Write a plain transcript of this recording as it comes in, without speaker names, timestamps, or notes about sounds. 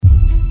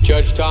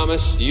Judge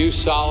Thomas, you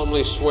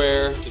solemnly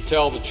swear to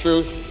tell the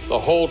truth, the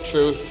whole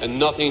truth, and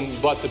nothing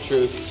but the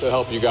truth, so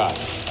help you God.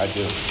 I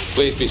do.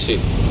 Please be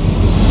seated.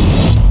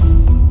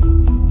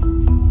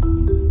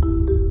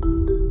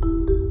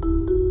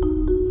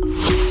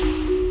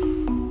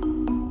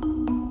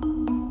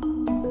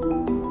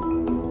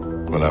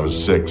 When I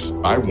was 6,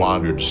 I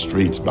wandered the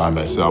streets by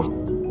myself.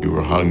 We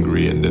were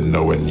hungry and didn't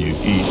know when you'd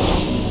eat.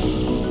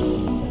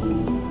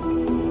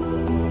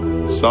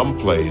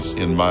 Someplace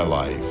in my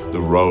life,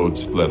 the road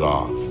split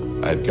off.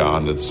 I'd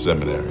gone to the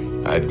seminary.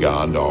 I'd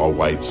gone to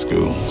all-white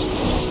schools.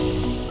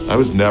 I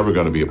was never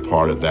going to be a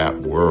part of that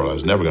world. I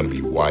was never going to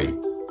be white.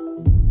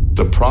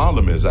 The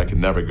problem is I could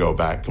never go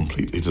back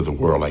completely to the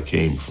world I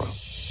came from.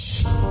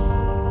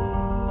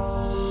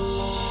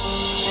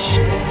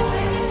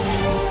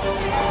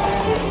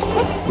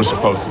 We're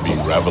supposed to be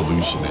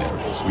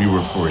revolutionaries. We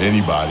were for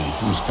anybody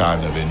who's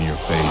kind of in your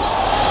face.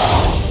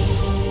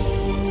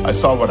 I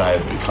saw what I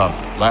had become,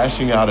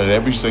 lashing out at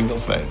every single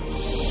thing.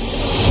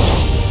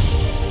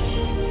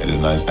 And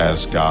then I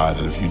asked God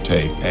that if you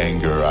take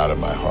anger out of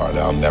my heart,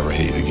 I'll never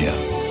hate again.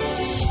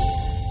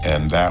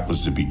 And that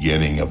was the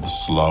beginning of the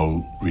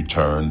slow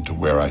return to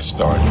where I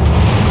started.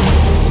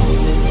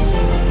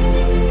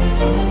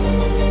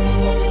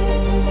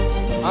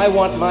 I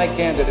want my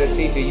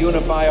candidacy to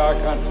unify our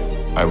country.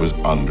 I was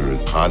under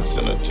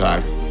constant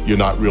attack. You're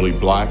not really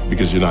black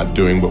because you're not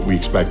doing what we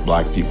expect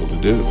black people to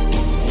do.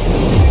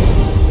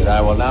 That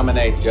I will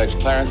nominate Judge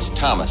Clarence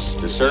Thomas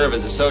to serve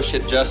as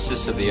Associate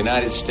Justice of the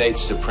United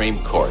States Supreme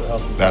Court.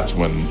 That's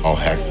when all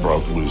heck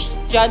broke loose.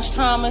 Judge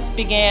Thomas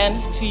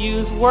began to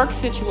use work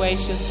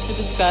situations to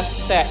discuss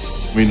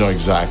sex. We know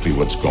exactly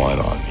what's going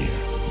on here.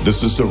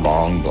 This is the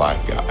wrong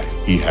black guy.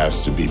 He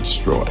has to be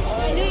destroyed.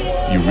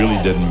 You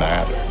really didn't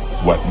matter.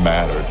 What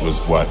mattered was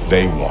what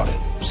they wanted.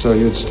 So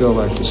you'd still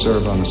like to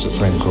serve on the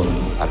Supreme Court?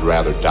 I'd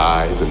rather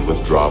die than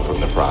withdraw from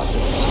the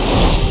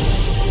process.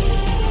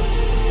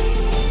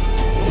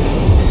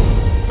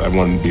 I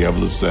want to be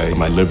able to say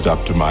I lived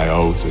up to my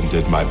oath and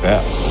did my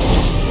best.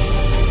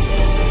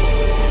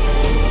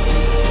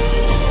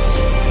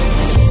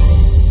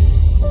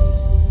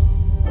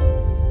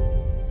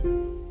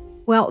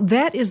 Well,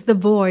 that is the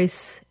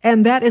voice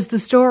and that is the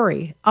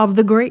story of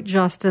the great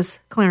Justice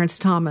Clarence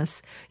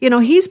Thomas. You know,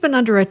 he's been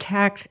under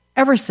attack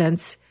ever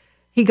since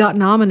he got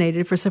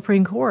nominated for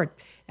Supreme Court.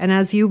 And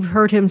as you've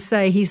heard him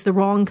say, he's the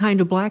wrong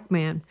kind of black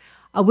man.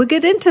 We'll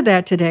get into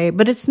that today,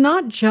 but it's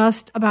not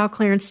just about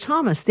Clarence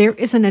Thomas. There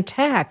is an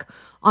attack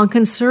on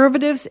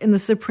conservatives in the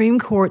Supreme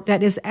Court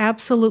that is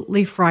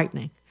absolutely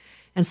frightening.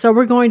 And so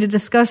we're going to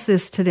discuss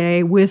this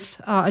today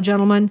with a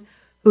gentleman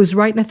who's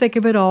right in the thick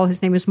of it all.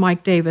 His name is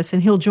Mike Davis,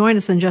 and he'll join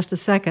us in just a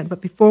second. But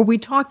before we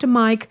talk to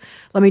Mike,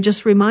 let me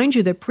just remind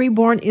you that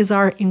Preborn is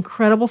our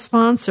incredible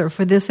sponsor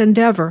for this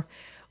endeavor.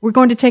 We're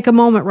going to take a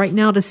moment right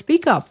now to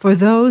speak up for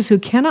those who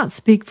cannot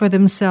speak for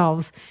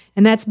themselves,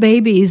 and that's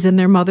babies in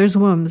their mother's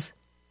wombs.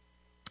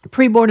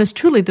 Preborn is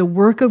truly the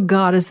work of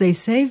God as they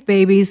save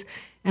babies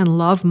and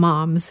love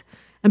moms.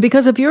 And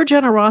because of your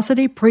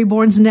generosity,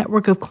 Preborn's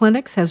network of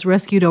clinics has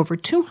rescued over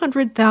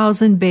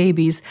 200,000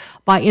 babies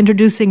by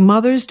introducing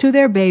mothers to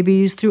their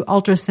babies through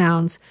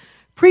ultrasounds.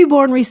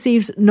 Preborn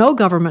receives no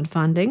government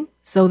funding,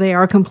 so they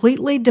are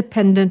completely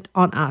dependent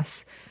on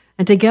us.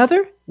 And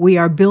together, we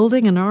are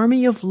building an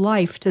army of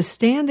life to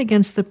stand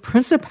against the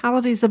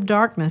principalities of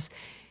darkness.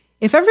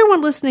 If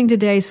everyone listening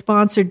today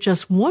sponsored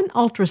just one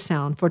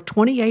ultrasound for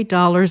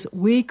 $28,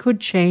 we could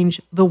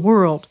change the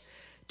world.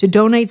 To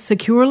donate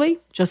securely,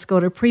 just go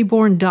to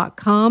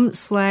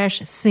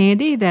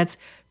preborn.com/Sandy. That's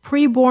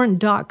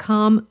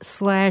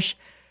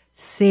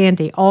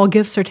preborn.com/Sandy. All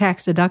gifts are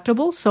tax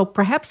deductible, so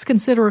perhaps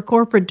consider a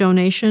corporate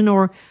donation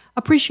or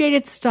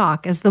appreciated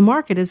stock as the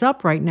market is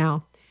up right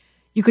now.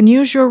 You can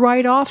use your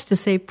write-offs to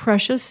save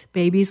precious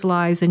babies'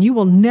 lives, and you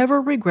will never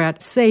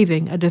regret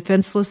saving a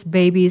defenseless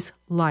baby's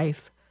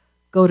life.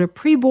 Go to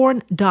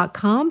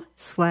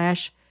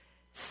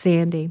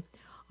preborn.com/Sandy.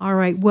 All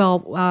right,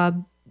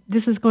 well,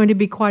 this is going to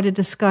be quite a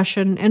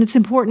discussion, and it's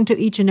important to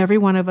each and every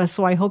one of us,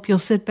 so I hope you'll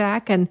sit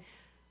back and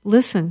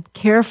listen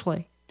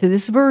carefully to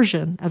this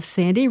version of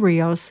Sandy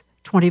Rios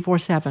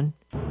 24/7.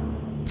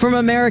 From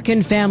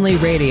American Family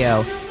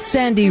Radio,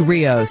 Sandy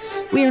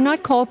Rios. We are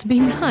not called to be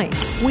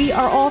nice. We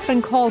are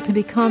often called to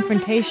be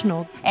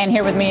confrontational. And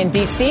here with me in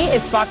D.C.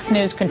 is Fox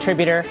News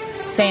contributor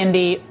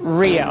Sandy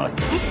Rios.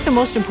 I think the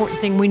most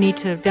important thing we need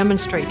to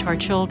demonstrate to our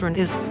children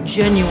is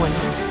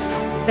genuineness.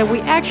 That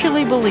we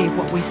actually believe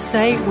what we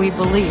say we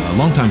believe.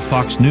 Longtime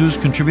Fox News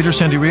contributor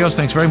Sandy Rios,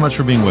 thanks very much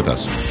for being with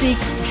us. Seek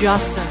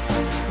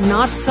justice.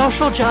 Not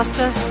social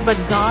justice, but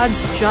God's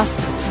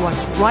justice.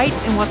 What's right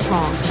and what's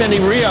wrong.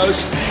 Sandy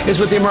Rios is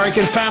with the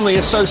American Family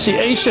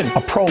Association, a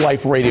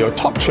pro-life radio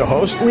talk show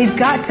host. We've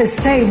got to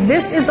say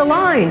this is the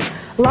line.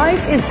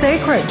 Life is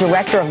sacred.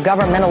 Director of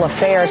Governmental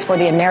Affairs for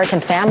the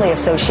American Family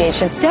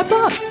Association. Step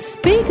up.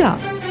 Speak up.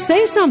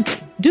 Say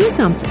something. Do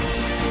something.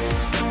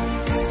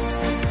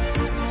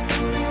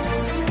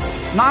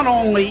 Not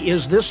only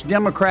is this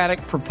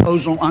Democratic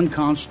proposal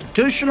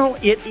unconstitutional,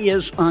 it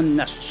is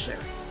unnecessary.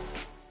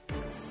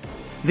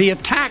 The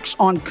attacks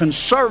on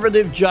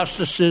conservative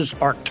justices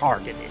are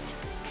targeted.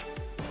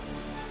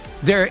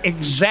 They're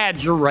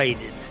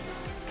exaggerated.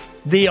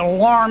 The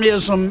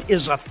alarmism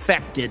is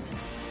affected.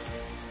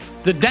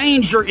 The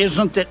danger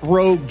isn't that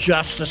rogue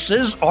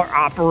justices are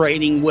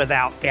operating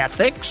without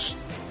ethics.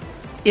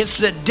 It's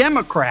that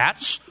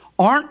Democrats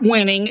aren't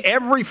winning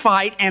every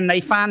fight, and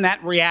they find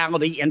that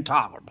reality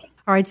intolerable.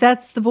 All right,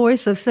 that's the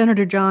voice of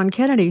Senator John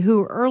Kennedy,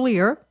 who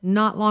earlier,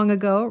 not long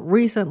ago,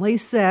 recently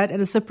said at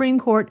a Supreme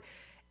Court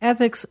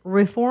ethics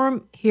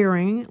reform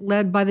hearing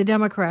led by the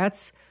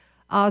Democrats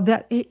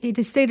that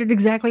he stated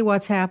exactly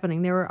what's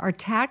happening. There are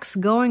attacks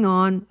going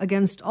on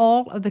against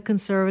all of the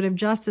conservative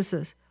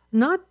justices,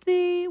 not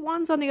the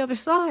ones on the other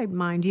side,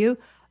 mind you,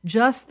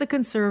 just the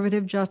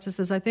conservative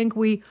justices. I think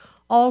we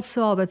all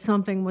saw that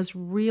something was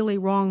really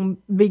wrong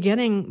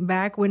beginning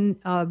back when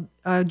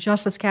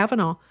Justice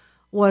Kavanaugh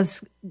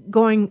was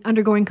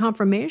undergoing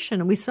confirmation.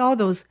 And we saw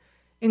those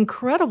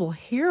incredible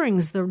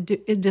hearings, the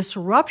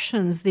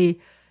disruptions.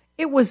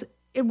 It was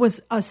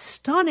a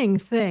stunning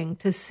thing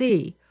to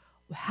see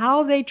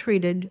how they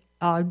treated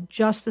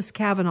Justice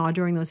Kavanaugh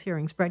during those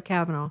hearings, Brett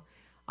Kavanaugh.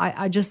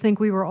 I just think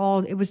we were all,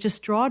 it was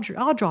just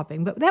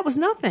jaw-dropping. But that was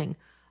nothing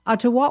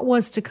to what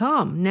was to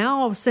come.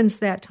 Now, since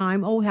that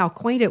time, oh, how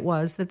quaint it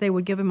was that they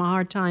would give him a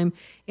hard time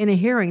in a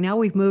hearing. Now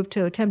we've moved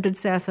to attempted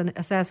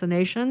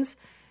assassinations,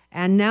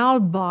 and now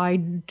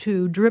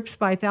to drips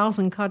by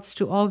 1,000 cuts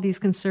to all of these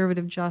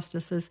conservative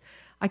justices.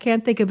 I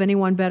can't think of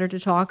anyone better to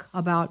talk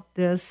about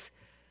this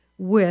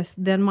with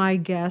than my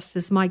guest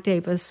is Mike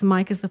Davis.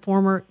 Mike is the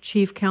former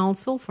chief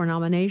counsel for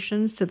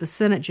nominations to the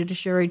Senate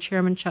Judiciary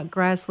Chairman Chuck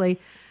Grassley.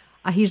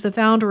 He's the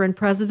founder and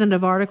president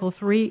of Article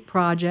 3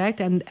 Project,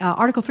 and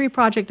Article 3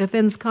 Project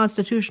defends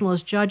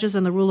constitutionalist judges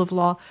and the rule of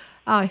law.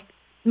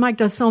 Mike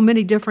does so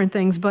many different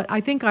things, but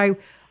I think I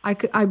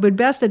would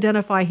best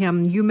identify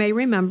him. You may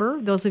remember,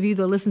 those of you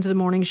that listen to the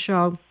morning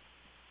show,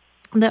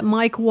 that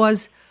Mike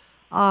was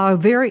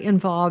very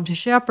involved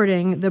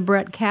shepherding the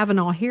Brett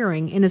Kavanaugh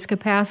hearing in his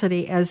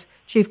capacity as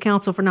chief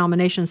counsel for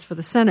nominations for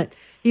the Senate.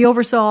 He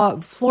oversaw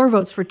floor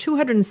votes for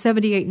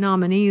 278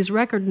 nominees,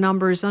 record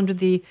numbers under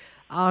the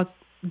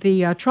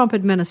Trump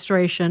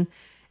administration.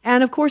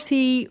 And of course,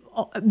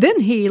 then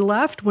he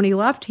left. When he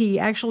left, he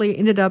actually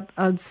ended up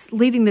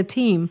leading the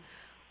team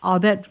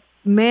that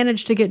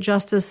managed to get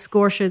Justice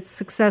Gorsuch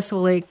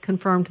successfully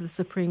confirmed to the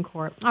Supreme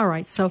Court. All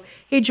right, so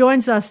he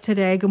joins us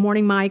today. Good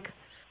morning, Mike.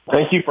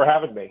 Thank you for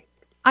having me.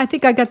 I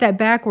think I got that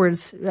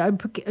backwards.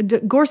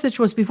 Gorsuch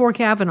was before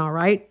Kavanaugh,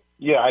 right?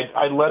 Yeah,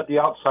 I led the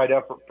outside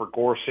effort for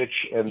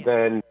Gorsuch, and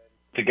then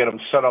to get him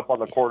set up on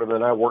the court, and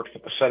then I worked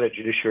with the Senate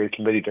Judiciary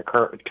Committee to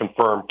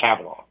confirm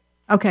Kavanaugh.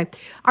 Okay.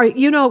 All right.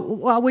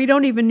 Well, we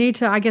don't even need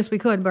to, I guess we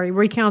could, but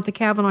recount the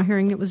Kavanaugh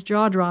hearing. It was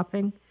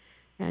jaw-dropping,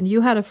 and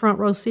you had a front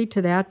row seat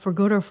to that, for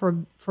good or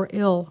for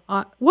ill.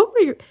 What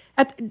were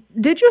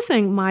did you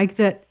think, Mike,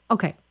 that,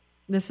 okay,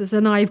 this is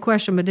a naive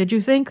question, but did you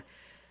think,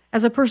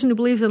 as a person who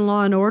believes in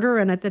law and order,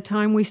 and at the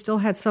time we still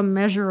had some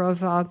measure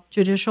of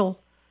judicial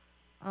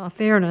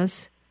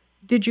fairness,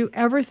 did you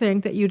ever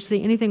think that you'd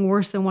see anything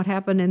worse than what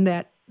happened in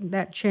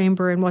that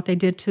chamber and what they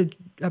did to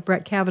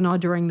Brett Kavanaugh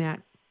during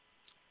that?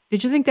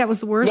 Did you think that was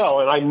the worst? No,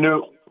 and I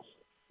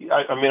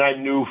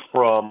knew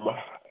from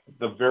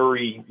the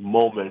very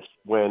moment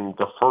when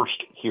the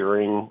first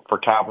hearing for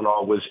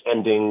Kavanaugh was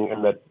ending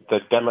and that the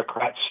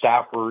Democrat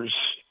staffers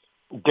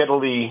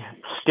giddily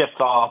skipped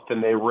off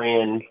and they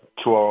ran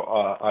to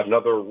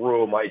another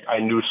room, I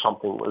knew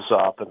something was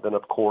up. And then,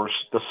 of course,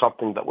 the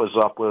something that was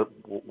up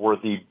were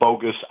the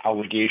bogus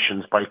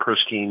allegations by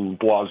Christine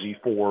Blasey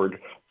Ford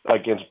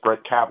against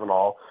Brett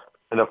Kavanaugh.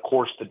 And, of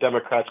course, the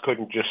Democrats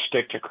couldn't just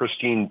stick to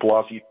Christine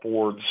Blasey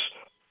Ford's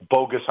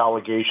bogus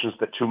allegations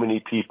that too many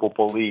people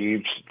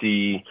believed.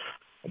 The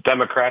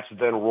Democrats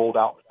then rolled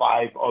out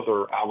 5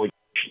 other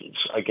allegations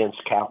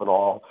against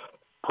Kavanaugh,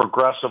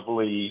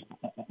 progressively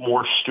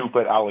more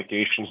stupid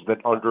allegations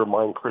that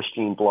undermine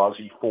Christine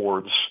Blasey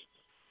Ford's.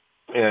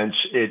 And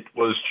it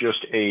was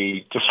just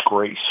a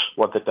disgrace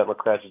what the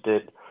Democrats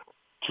did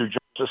to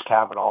Justice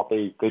Kavanaugh.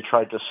 They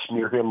tried to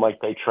smear him like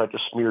they tried to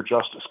smear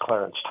Justice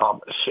Clarence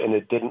Thomas, and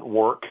it didn't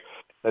work.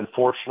 And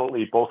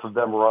fortunately, both of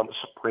them are on the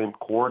Supreme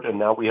Court, and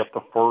now we have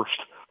the first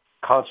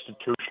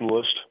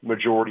constitutionalist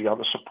majority on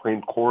the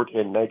Supreme Court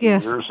in 90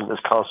 years, and this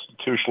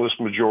constitutionalist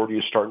majority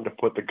is starting to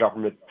put the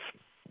government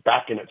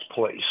back in its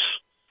place.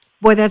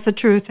 Boy, that's the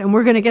truth, and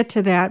we're going to get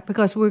to that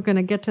because we're going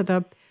to get to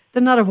the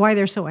nut of why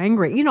they're so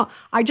angry. You know,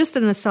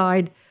 an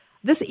aside,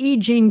 this E.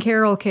 Jean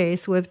Carroll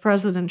case with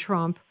President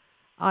Trump,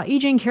 E.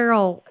 Jean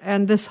Carroll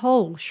and this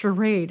whole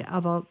charade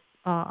of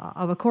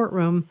a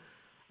courtroom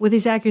with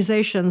these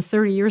accusations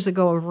 30 years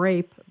ago of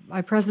rape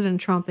by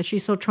President Trump that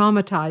she's so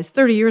traumatized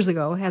 30 years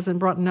ago, hasn't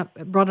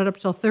brought it up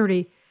till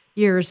 30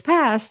 years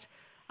past.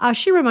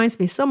 She reminds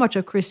me so much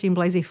of Christine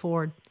Blasey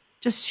Ford.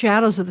 Just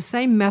shadows of the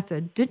same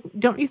method.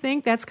 Don't you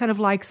think that's kind of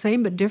like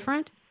same but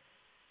different?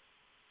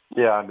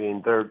 Yeah, I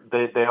mean,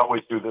 they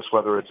always do this,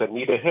 whether it's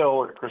Anita Hill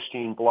or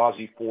Christine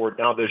Blasey Ford,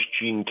 now there's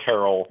Jean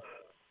Carroll.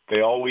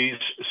 They always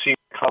seem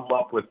to come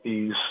up with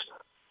these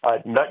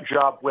nut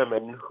job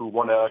women who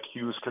want to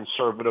accuse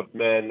conservative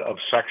men of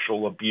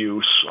sexual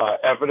abuse,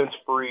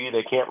 evidence-free.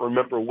 They can't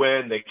remember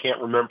when, they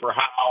can't remember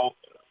how,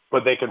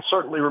 but they can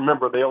certainly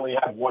remember they only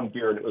had one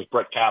beer and it was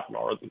Brett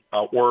Kavanaugh,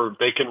 or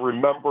they can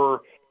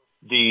remember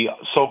the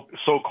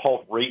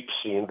so-called rape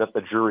scene that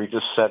the jury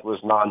just said was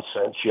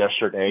nonsense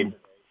yesterday.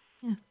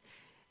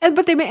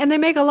 But they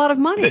make a lot of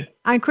money.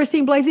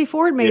 Christine Blasey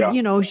Ford made,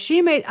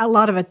 she made a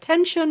lot of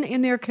attention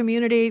in their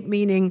community,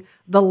 meaning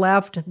the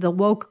left, the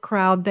woke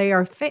crowd. They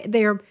are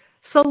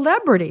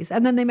celebrities,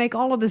 and then they make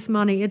all of this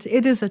money.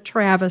 It is a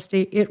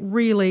travesty. It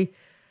really,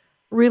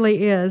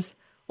 really is.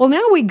 Well,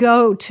 now we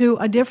go to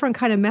a different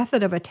kind of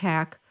method of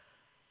attack,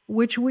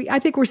 which I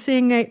think we're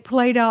seeing it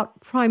played out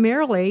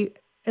primarily,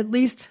 at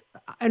least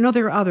I know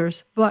there are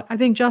others, but I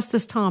think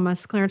Justice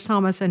Thomas, Clarence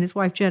Thomas, and his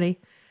wife Jenny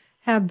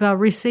have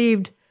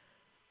received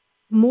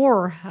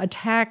more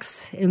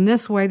attacks in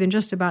this way than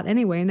just about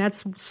any way, and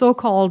that's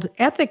so-called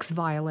ethics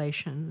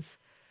violations.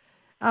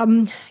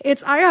 I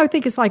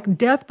think it's like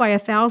death by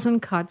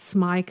 1,000 cuts,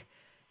 Mike.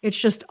 It's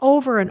just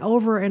over and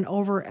over and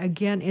over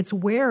again. It's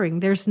wearing.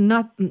 There's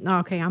nothing.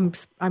 Okay,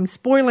 I'm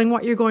spoiling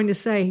what you're going to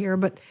say here,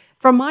 but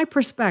from my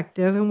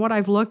perspective and what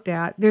I've looked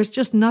at, there's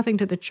just nothing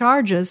to the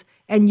charges,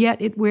 and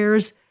yet it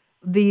wears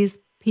these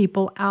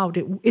people out.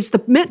 It's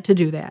meant to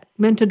do that,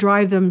 meant to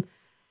drive them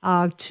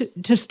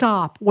to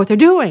stop what they're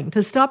doing,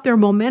 to stop their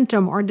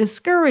momentum or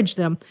discourage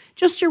them.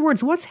 Just your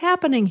words. What's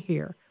happening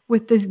here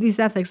with these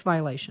ethics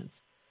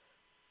violations?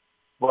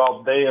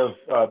 Well,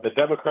 the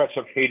Democrats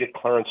have hated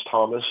Clarence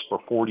Thomas for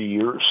 40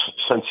 years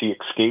since he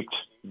escaped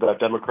the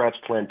Democrats'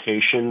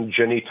 plantation.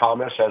 Jenny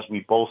Thomas, as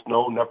we both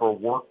know, never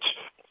worked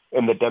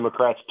in the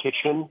Democrats'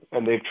 kitchen,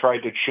 and they've tried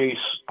to chase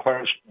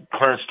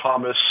Clarence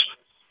Thomas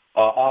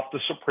off the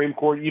Supreme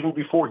Court even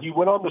before he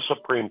went on the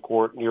Supreme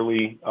Court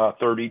nearly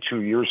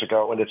 32 years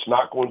ago, and it's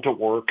not going to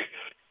work.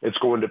 It's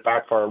going to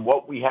backfire. And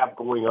what we have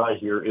going on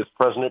here is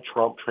President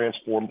Trump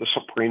transformed the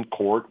Supreme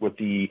Court with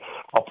the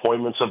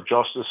appointments of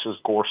Justices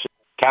Gorsuch,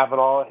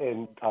 Kavanaugh,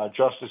 and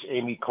Justice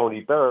Amy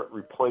Coney Barrett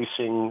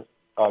replacing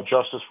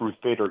Justice Ruth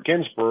Bader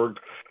Ginsburg.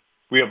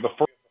 We have the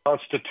first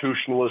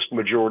constitutionalist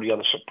majority on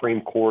the Supreme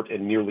Court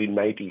in nearly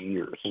 90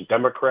 years. And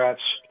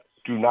Democrats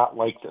do not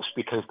like this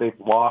because they've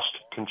lost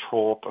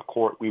control of the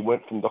court. We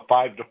went from the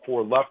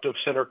 5-4 left of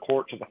center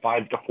court to the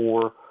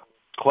 5-4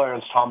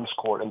 Clarence Thomas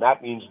court, and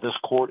that means this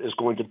court is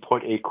going to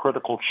put a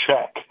critical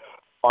check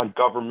on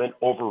government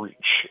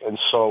overreach, and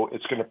so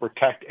it's going to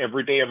protect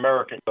everyday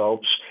Americans.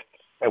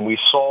 And we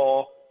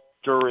saw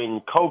during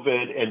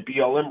COVID and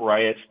BLM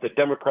riots that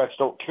Democrats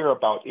don't care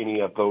about any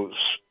of those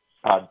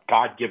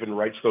God-given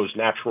rights, those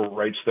natural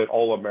rights that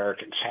all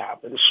Americans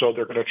have, and so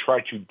they're going to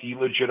try to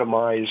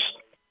delegitimize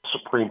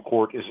Supreme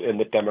Court is in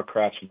the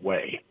Democrats'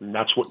 way. And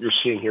that's what you're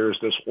seeing here is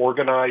this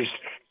organized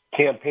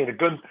campaign.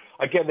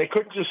 Again, they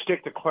couldn't just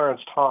stick to Clarence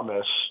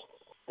Thomas.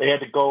 They had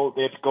to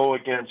go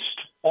against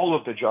all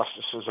of the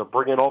justices or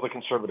bring in all the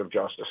conservative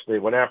justices. They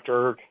went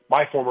after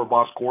my former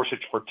boss,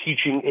 Gorsuch, for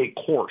teaching a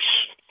course,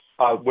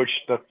 which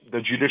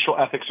the judicial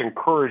ethics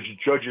encouraged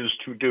judges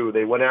to do.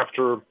 They went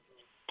after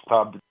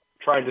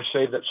trying to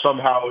say that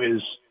somehow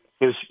his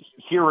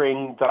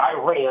hearing that I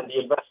ran, the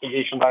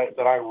investigation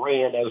that I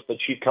ran as the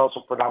chief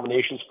counsel for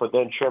nominations for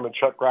then Chairman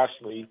Chuck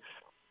Grassley,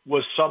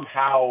 was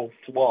somehow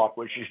flawed,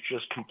 which is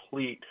just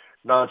complete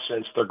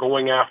nonsense. They're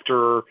going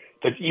after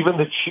even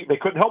the chief. They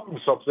couldn't help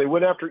themselves. They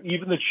went after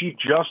even the chief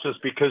justice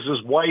because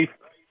his wife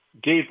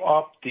gave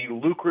up the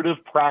lucrative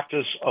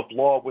practice of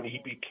law when he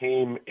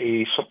became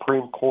a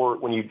Supreme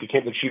Court, when he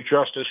became the chief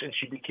justice, and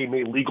she became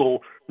a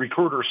legal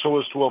recruiter so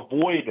as to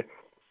avoid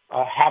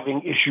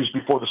having issues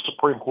before the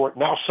Supreme Court.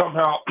 Now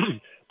somehow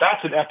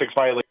that's an ethics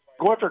violation.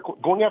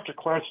 Going after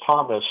Clarence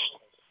Thomas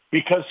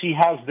because he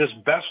has this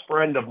best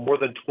friend of more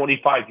than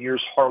 25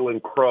 years, Harlan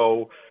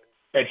Crow,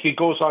 and he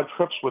goes on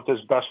trips with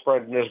his best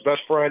friend, and his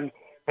best friend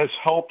has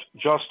helped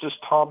Justice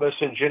Thomas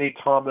and Jenny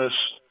Thomas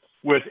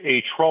with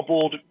a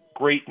troubled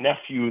great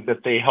nephew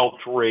that they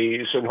helped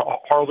raise, and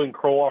Harlan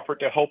Crow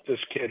offered to help this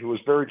kid who was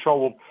very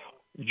troubled.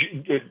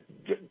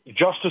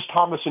 Justice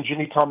Thomas and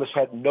Jenny Thomas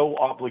had no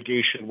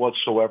obligation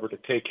whatsoever to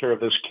take care of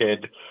this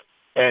kid,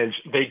 and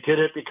they did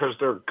it because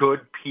they're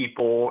good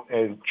people,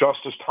 and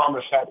Justice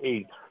Thomas had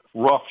a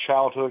rough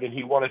childhood, and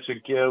they wanted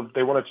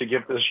to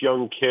give this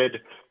young kid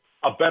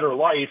a better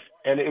life,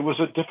 and it was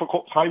a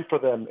difficult time for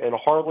them, and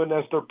Harlan,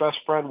 as their best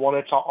friend,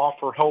 wanted to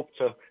offer help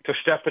to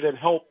step in and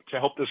help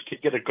this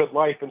kid get a good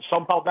life, and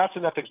somehow that's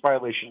an ethics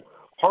violation.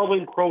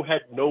 Harlan Crow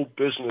had no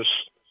business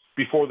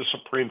before the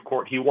Supreme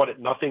Court. He wanted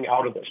nothing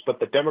out of this. But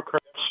the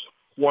Democrats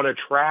want to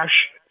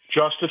trash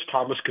Justice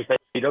Thomas because they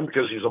hate him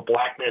because he's a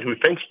black man who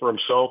thinks for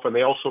himself, and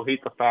they also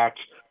hate the fact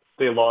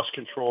they lost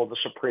control of the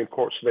Supreme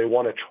Court. So they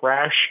want to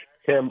trash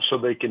him so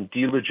they can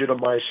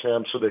delegitimize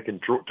him, so they can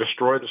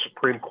destroy the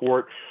Supreme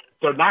Court.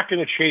 They're not going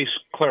to chase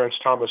Clarence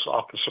Thomas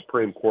off the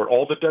Supreme Court.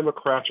 All the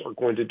Democrats are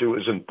going to do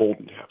is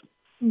embolden him.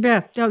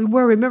 Yeah.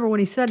 Well, remember when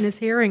he said in his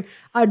hearing,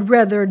 I'd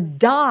rather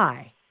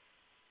die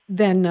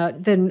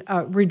than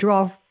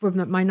withdraw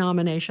from my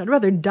nomination. I'd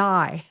rather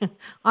die.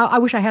 I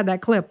wish I had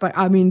that clip, but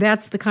I mean,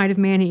 that's the kind of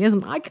man he is.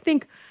 And I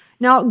think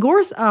now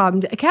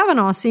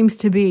Kavanaugh seems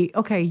to be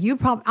okay. I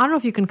don't know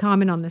if you can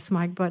comment on this,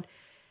 Mike, but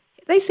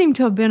they seem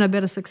to have been a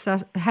bit of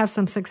success, have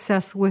some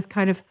success with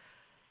kind of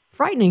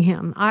frightening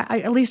him.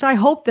 At least I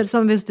hope that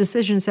some of his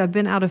decisions have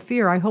been out of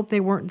fear. I hope they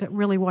weren't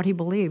really what he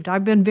believed.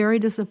 I've been very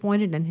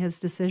disappointed in his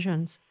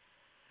decisions.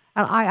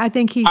 I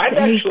think he's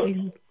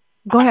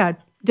go ahead,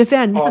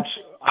 defend.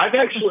 I've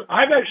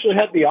actually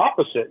had the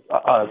opposite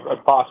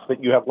thoughts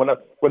that you have.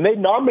 When they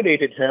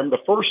nominated him, the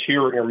first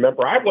hearing,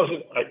 remember, I was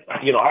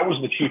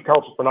the chief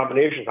counsel for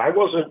nominations. I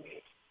wasn't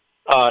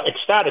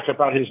ecstatic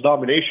about his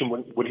nomination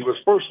when he was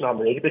first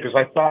nominated because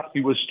I thought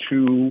he was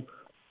too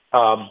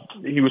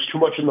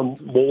much in the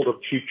mold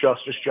of Chief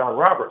Justice John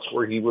Roberts,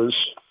 where he was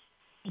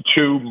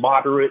too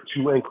moderate,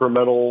 too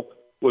incremental,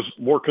 was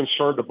more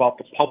concerned about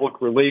the public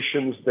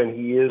relations than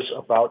he is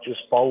about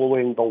just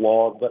following the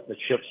law and letting the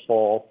chips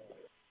fall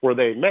where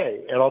they may.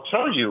 And I'll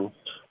tell you,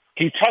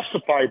 he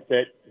testified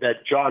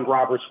that John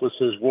Roberts was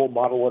his role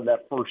model in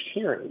that first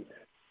hearing.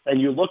 And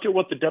you look at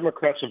what the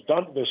Democrats have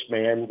done to this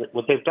man,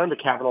 what they've done to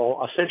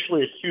Kavanaugh,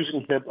 essentially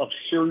accusing him of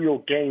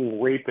serial gang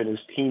rape in his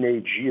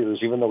teenage years,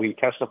 even though he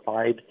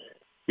testified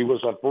he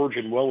was a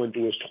virgin well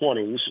into his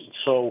 20s.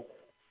 So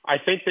I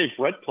think they've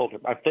red-pilled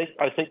him. I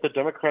think the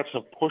Democrats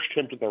have pushed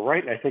him to the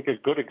right, and I think a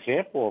good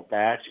example of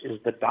that is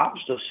the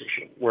Dobbs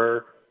decision,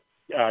 where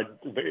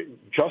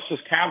Justice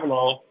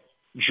Kavanaugh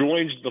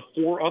joins the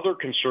four other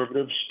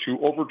conservatives to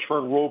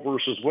overturn Roe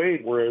versus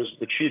Wade, whereas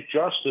the Chief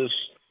Justice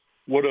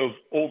would have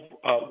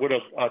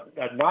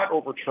not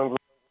overturned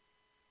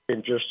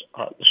and just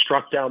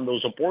struck down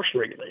those abortion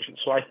regulations.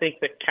 So I think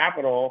that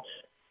Kavanaugh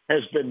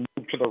has been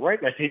moved to the right,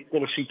 and I think we're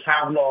going to see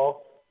Kavanaugh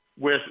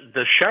with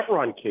the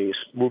Chevron case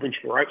moving to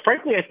the right.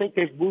 Frankly, I think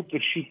they've moved the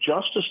Chief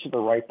Justice to the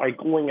right by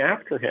going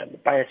after him,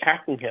 by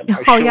attacking him,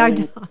 by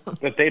showing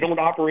that they don't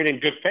operate in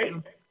good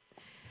faith.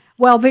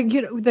 Well,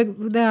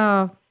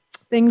 the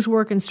things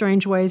work in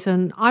strange ways,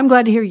 and I'm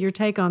glad to hear your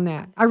take on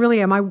that. I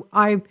really am.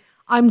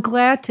 I'm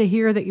glad to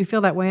hear that you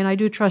feel that way, and I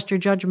do trust your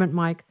judgment,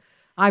 Mike.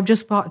 I've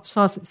just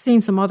seen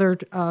some other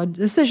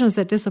decisions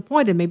that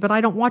disappointed me, but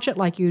I don't watch it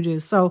like you do.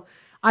 So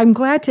I'm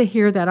glad to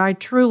hear that. I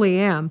truly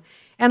am.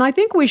 And I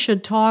think we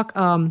should talk.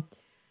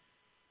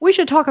 We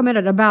should talk a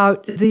minute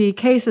about the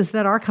cases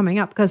that are coming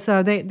up because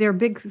they're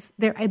big.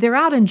 They're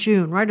out in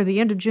June, right, or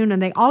the end of June,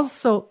 and they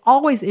also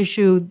always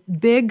issue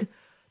big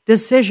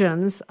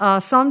decisions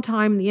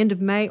sometime the end of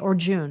May or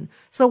June.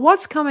 So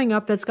what's coming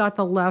up that's got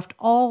the left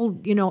all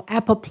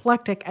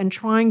apoplectic and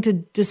trying to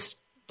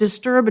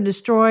disturb and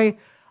destroy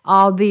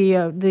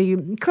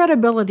the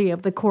credibility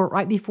of the court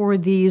right before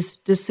these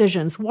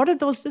decisions? What are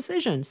those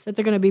decisions that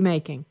they're going to be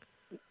making?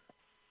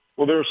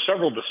 Well, there are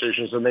several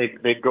decisions, and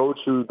they go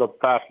to the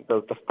fact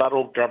that the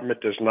federal government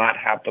does not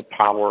have the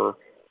power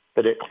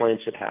that it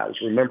claims it has.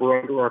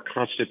 Remember, under our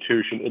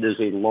Constitution, it is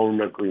a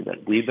loan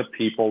agreement. We, the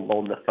people,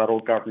 loan the federal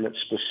government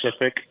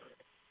specific,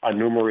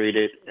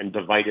 enumerated, and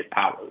divided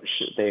powers.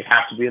 They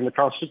have to be in the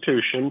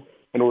Constitution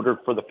in order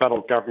for the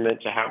federal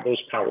government to have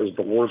those powers.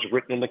 The laws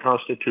written in the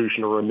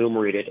Constitution are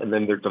enumerated, and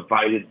then they're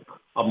divided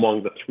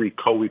among the three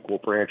co-equal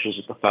branches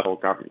of the federal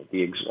government.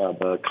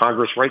 The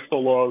Congress writes the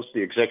laws,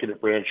 the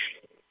executive branch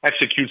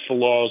executes the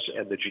laws,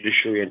 and the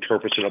judiciary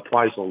interprets and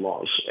applies the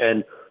laws.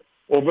 And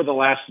over the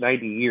last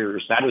 90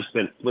 years, that has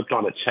been flipped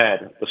on its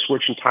head. The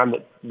switch in time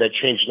that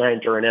changed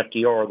during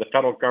FDR, the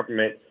federal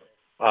government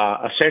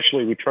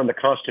essentially returned the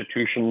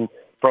Constitution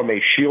from a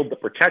shield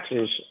that protects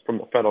us from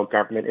the federal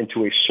government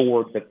into a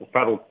sword that the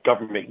federal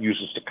government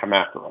uses to come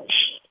after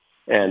us.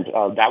 And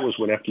that was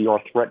when FDR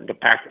threatened to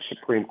pack the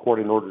Supreme Court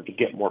in order to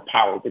get more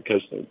power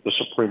because the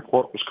Supreme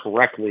Court was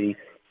correctly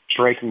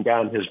striking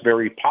down his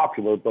very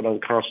popular but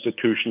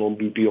unconstitutional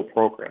BBO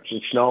programs.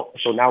 And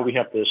so now we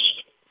have this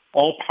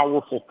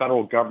all-powerful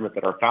federal government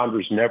that our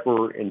founders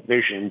never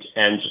envisioned,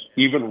 and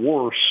even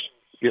worse,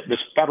 this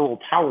federal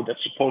power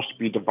that's supposed to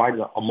be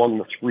divided among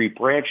the three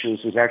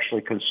branches is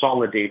actually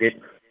consolidated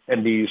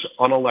in these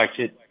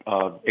unelected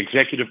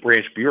executive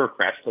branch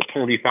bureaucrats, the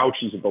Tony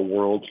Fauci's of the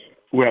world,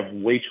 who have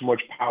way too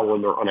much power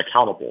and they're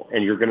unaccountable.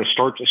 And you're going to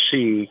start to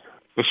see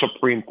the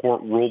Supreme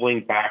Court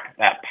rolling back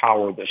that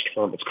power this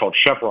term. It's called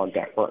Chevron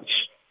deference,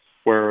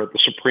 where the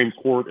Supreme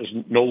Court is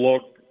no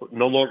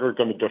longer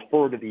going to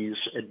defer to these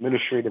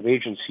administrative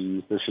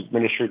agencies, this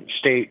administrative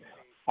state,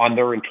 on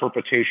their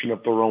interpretation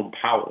of their own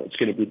power. It's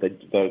going to be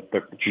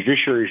the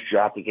judiciary's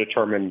job to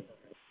determine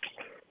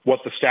what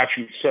the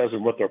statute says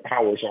and what their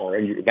powers are.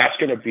 And that's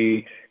going to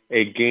be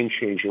a game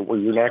changer where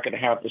you're not going to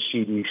have the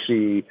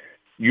CDC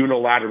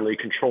unilaterally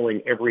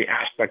controlling every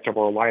aspect of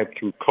our life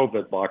through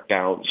COVID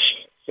lockdowns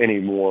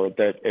anymore.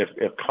 That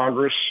if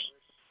Congress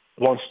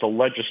wants to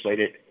legislate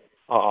it,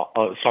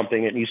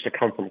 something, it needs to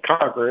come from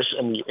Congress,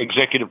 and the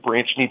executive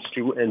branch needs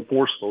to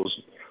enforce those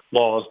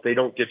laws. They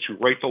don't get to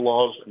write the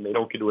laws, and they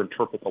don't get to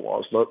interpret the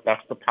laws.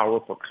 That's the power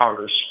for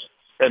Congress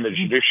and the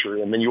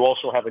judiciary. And then you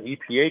also have an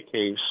EPA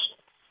case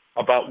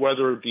about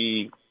whether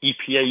the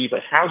EPA even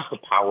has the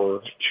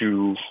power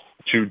to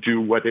to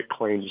do what it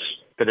claims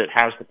that it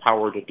has the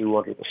power to do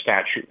under the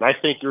statute. And I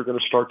think you're going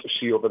to start to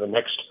see over the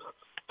next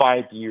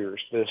 5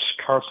 years, this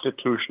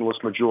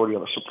constitutionalist majority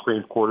on the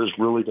Supreme Court is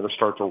really going to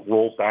start to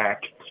roll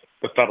back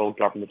the federal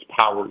government's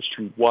powers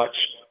to what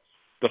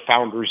the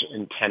founders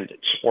intended,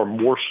 or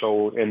more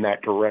so in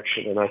that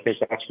direction. And I think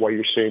that's why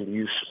you're seeing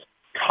these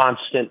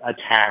constant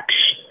attacks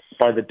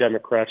by the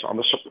Democrats on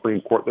the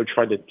Supreme Court. They're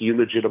trying to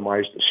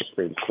delegitimize the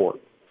Supreme Court.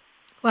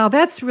 Well,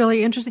 that's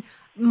really interesting.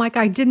 Mike,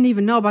 I didn't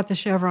even know about the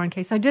Chevron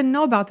case. I didn't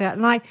know about that.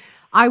 And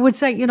I would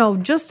say,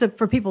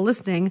 for people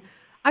listening,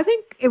 I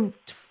think,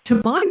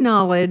 to my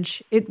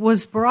knowledge, it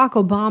was Barack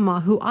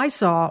Obama who I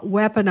saw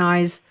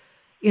weaponize,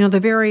 the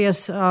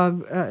various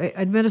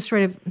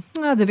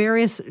the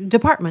various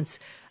departments.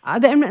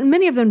 And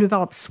many of them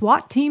developed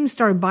SWAT teams,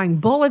 started buying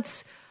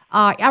bullets.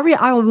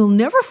 I will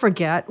never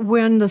forget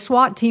when the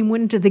SWAT team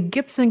went into the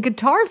Gibson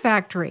guitar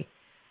factory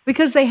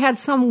because they had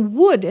some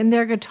wood in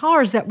their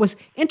guitars that was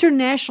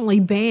internationally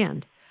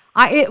banned.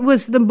 It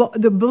was the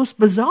most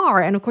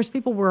bizarre, and of course,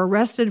 people were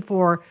arrested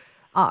for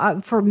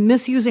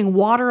misusing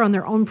water on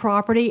their own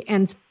property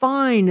and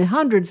fined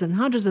hundreds and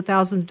hundreds of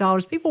thousands of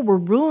dollars. People were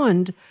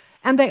ruined,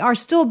 and they are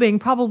still being,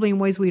 probably in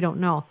ways we don't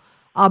know,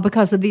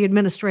 because of the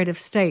administrative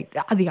state,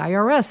 the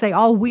IRS. They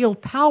all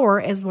wield power,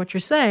 as what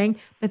you're saying,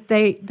 that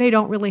they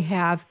don't really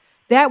have.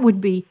 That would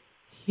be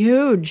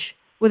huge.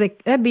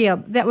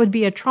 That would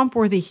be a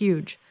Trump-worthy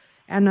huge.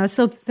 And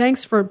so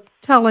thanks for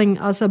telling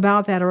us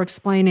about that or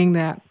explaining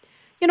that.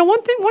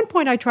 One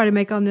point I try to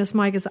make on this,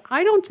 Mike, is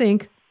I don't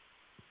think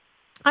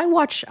I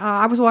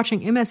was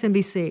watching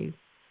MSNBC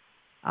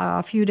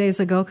a few days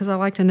ago because I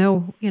like to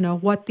know,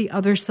 what the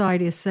other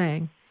side is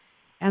saying.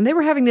 And they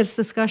were having this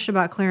discussion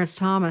about Clarence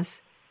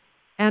Thomas.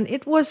 And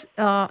it was,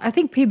 I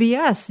think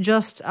PBS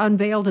just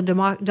unveiled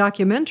a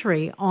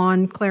documentary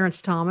on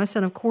Clarence Thomas.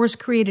 And of course,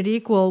 Created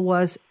Equal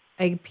was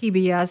a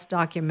PBS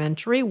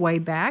documentary way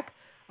back,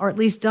 or at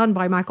least done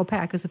by Michael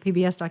Pack, who's a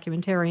PBS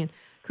documentarian.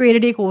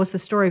 Created Equal was the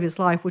story of his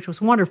life, which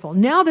was wonderful.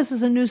 Now this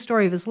is a new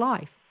story of his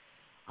life.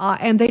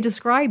 And they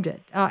described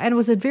it. And it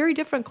was a very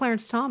different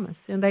Clarence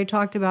Thomas. And they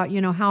talked about,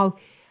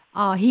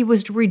 how he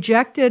was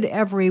rejected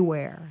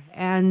everywhere.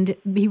 And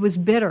he was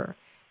bitter.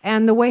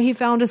 And the way he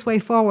found his way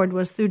forward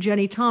was through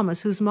Jenny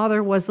Thomas, whose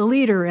mother was the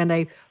leader in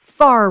a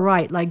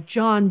far-right, like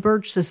John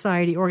Birch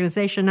Society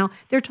organization. Now,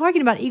 they're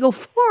talking about Eagle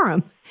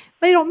Forum.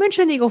 They don't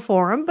mention Eagle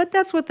Forum, but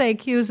that's what they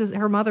accuse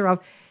her mother of.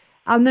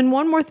 And then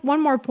one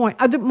more point.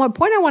 My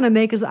point I want to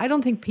make is I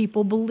don't think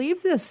people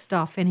believe this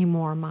stuff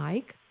anymore,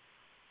 Mike.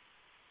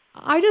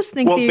 I just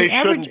think they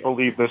shouldn't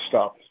believe this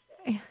stuff.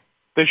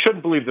 They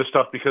shouldn't believe this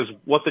stuff because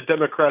what the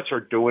Democrats are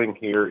doing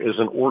here is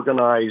an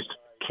organized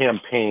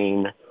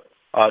campaign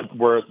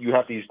where you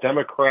have these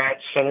Democrat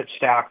Senate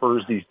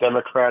staffers, these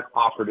Democrat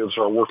operatives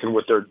are working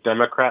with their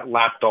Democrat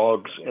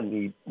lapdogs and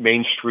the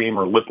mainstream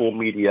or liberal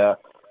media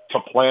to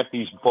plant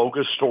these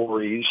bogus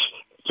stories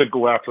to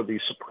go after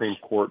these Supreme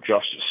Court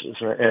justices.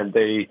 And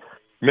they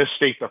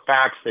misstate the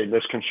facts. They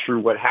misconstrue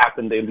what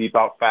happened. They leave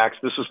out facts.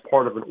 This is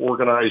part of an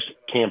organized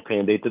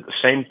campaign. They did the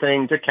same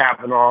thing to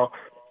Kavanaugh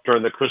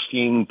during the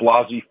Christine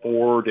Blasey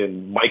Ford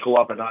and Michael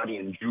Avenatti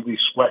and Julie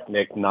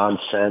Swetnick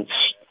nonsense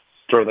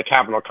during the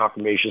Kavanaugh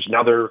confirmations.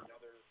 Now they're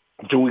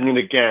doing it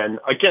again.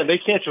 Again, they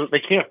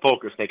can't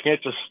focus. They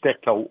can't just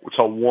stick to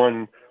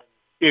one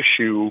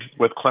issue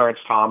with Clarence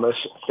Thomas.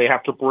 They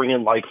have to bring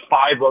in like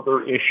 5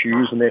 other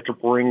issues, and they have to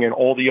bring in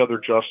all the other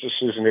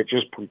justices, and it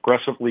just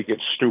progressively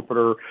gets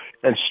stupider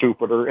and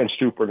stupider and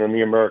stupider, and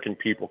the American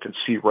people can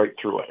see right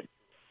through it.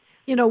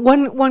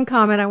 One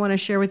comment I want to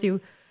share with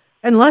you,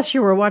 unless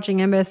you were watching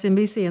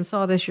MSNBC and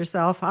saw this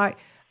yourself, Al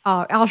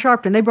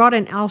Sharpton, they brought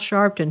in Al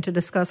Sharpton to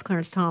discuss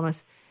Clarence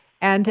Thomas,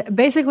 and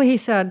basically he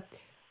said,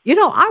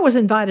 I was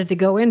invited to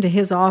go into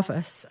his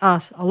office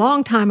a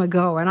long time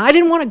ago, and I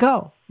didn't want to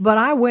go, but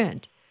I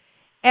went.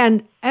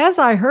 And as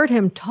I heard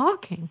him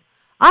talking,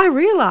 I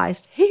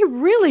realized he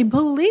really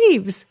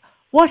believes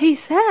what he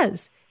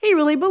says. He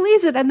really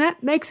believes it, and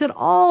that makes it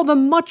all the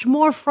much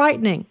more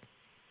frightening.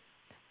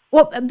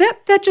 Well,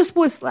 that just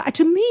was,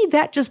 to me,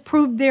 that just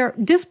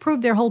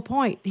disproved their whole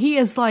point. He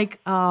is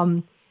like,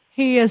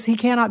 he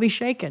cannot be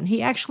shaken.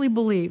 He actually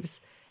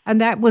believes.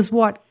 And that was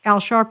what Al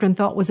Sharpton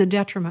thought was a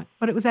detriment,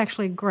 but it was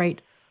actually a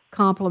great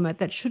compliment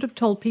that should have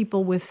told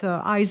people with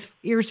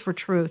ears for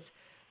truth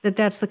that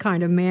that's the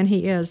kind of man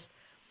he is.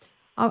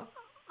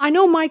 I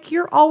know, Mike,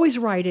 you're always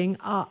writing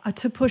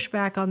to push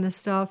back on this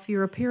stuff.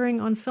 You're appearing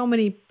on so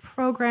many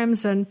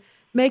programs and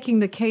making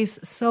the case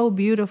so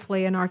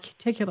beautifully and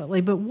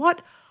articulately. But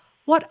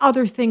what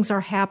other things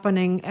are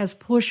happening as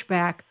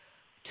pushback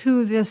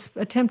to this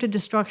attempted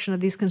destruction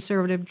of these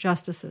conservative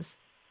justices?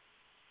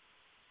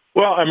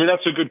 Well,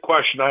 that's a good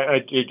question.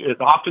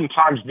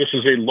 Oftentimes this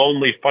is a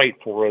lonely fight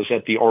for us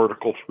at the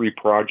Article 3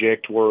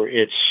 Project, where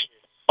it's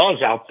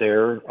us out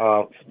there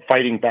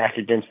fighting back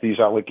against these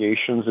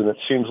allegations, and it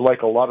seems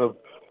like a lot of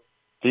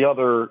the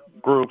other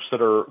groups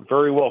that are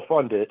very well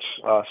funded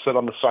sit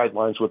on the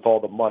sidelines with all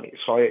the money.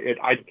 So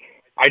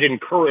I I'd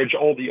encourage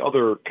all the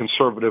other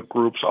conservative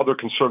groups, other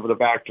conservative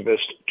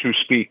activists to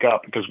speak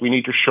up, because we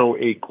need to show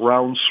a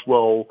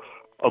groundswell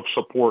of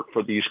support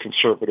for these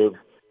conservative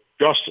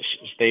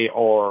justices. They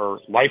are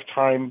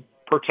lifetime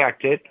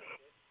protected.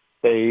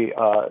 They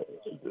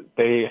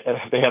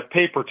have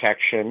pay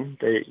protection.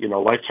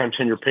 Lifetime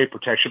tenure pay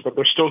protection, but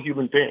they're still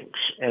human beings.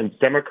 And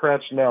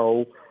Democrats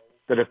know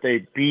that if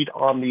they beat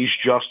on these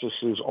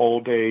justices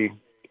all day,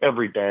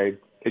 every day,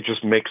 it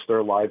just makes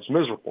their lives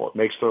miserable. It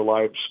makes their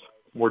lives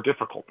more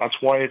difficult. That's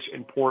why it's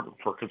important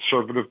for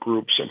conservative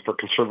groups and for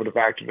conservative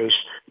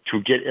activists to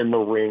get in the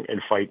ring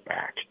and fight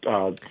back.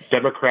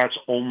 Democrats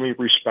only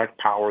respect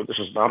power. This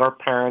is not our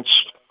parents'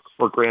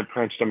 or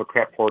grandparents'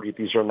 Democrat Party.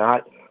 These are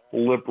not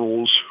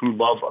liberals who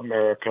love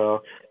America.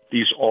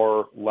 These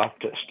are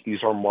leftists.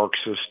 These are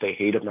Marxists. They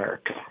hate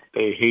America.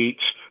 They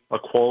hate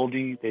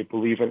equality. They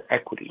believe in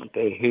equity.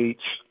 They hate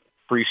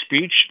free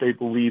speech. They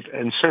believe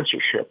in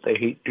censorship. They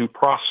hate due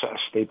process.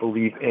 They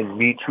believe in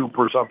Me Too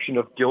presumption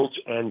of guilt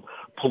and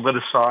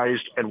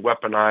politicized and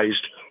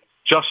weaponized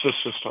justice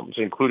systems,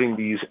 including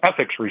these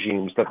ethics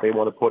regimes that they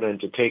want to put in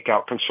to take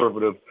out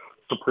conservative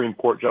Supreme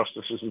Court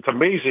justices. It's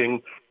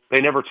amazing they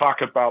never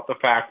talk about the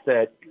fact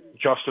that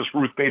Justice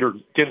Ruth Bader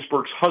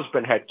Ginsburg's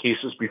husband had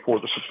cases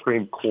before the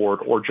Supreme Court,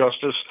 or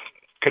Justice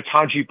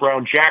Ketanji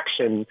Brown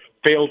Jackson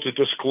failed to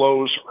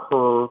disclose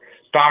her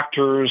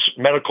doctor's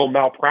medical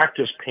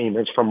malpractice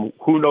payments from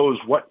who knows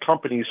what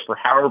companies for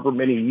however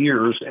many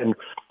years, and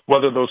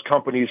whether those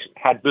companies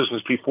had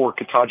business before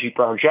Ketanji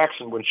Brown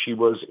Jackson when she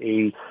was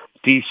a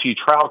D.C.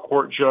 trial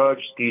court judge,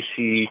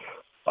 D.C.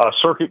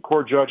 Circuit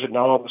Court judge, and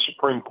now on the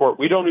Supreme Court.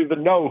 We don't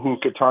even know who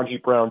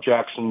Ketanji Brown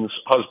Jackson's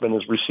husband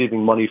is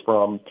receiving money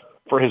from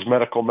for his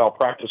medical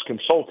malpractice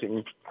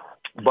consulting,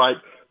 but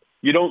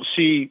you don't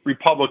see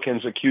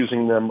Republicans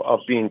accusing them of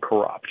being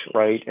corrupt,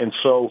 right? And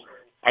so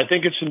I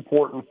think it's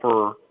important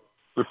for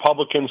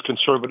Republicans,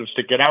 conservatives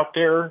to get out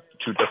there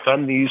to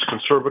defend these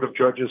conservative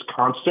judges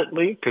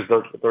constantly, because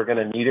they're going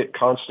to need it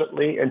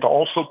constantly, and to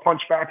also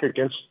punch back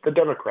against the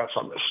Democrats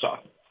on this stuff.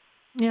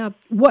 Yeah.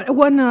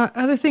 One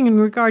other thing in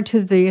regard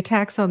to the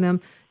attacks on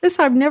them,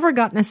 I've never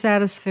gotten a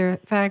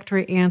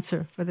satisfactory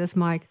answer for this,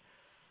 Mike.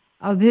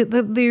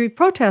 The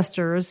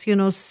protesters,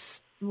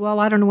 well,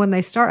 I don't know when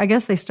they start. I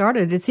guess they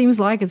started. It seems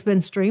like it's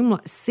been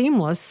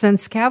seamless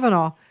since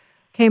Kavanaugh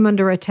came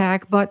under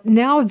attack, but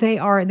now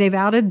they've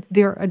outed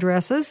their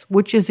addresses,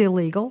 which is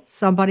illegal.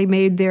 Somebody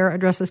made their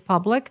addresses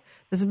public.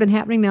 This has been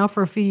happening now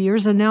for a few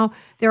years, and now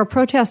there are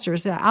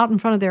protesters out in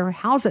front of their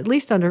house, at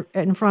least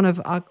in front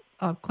of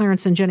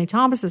Clarence and Jenny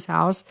Thomas's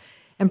house,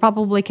 and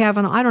probably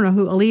Kavanaugh. I don't know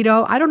who,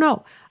 Alito. I don't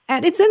know.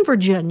 And it's in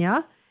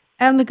Virginia,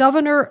 and the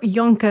governor,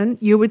 Youngkin,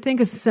 you would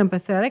think is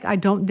sympathetic. I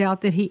don't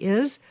doubt that he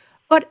is.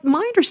 But my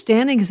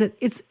understanding is that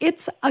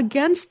it's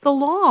against the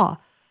law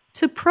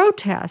to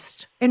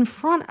protest in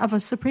front of a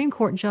Supreme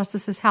Court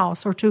justice's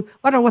house, or to,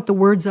 I don't know what the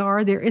words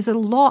are. There is a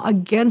law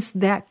against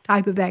that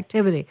type of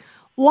activity.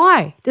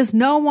 Why does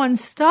no one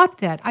stop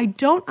that? I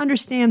don't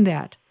understand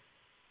that.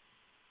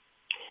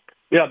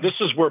 Yeah, this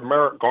is where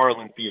Merrick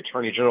Garland, the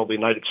Attorney General of the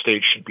United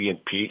States, should be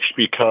impeached,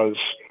 because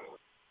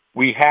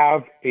we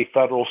have a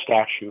federal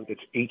statute.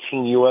 It's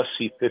 18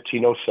 U.S.C.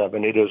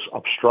 1507. It is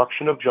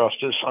obstruction of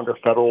justice under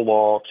federal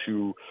law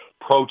to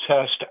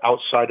protest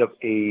outside of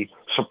a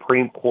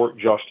Supreme Court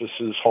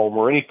justice's home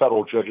or any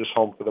federal judge's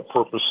home for the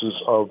purposes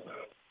of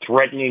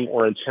threatening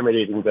or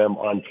intimidating them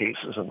on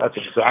cases. And that's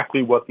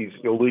exactly what these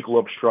illegal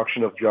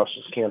obstruction of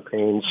justice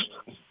campaigns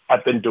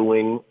have been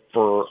doing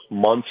for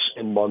months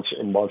and months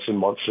and months and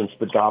months since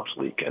the Dobbs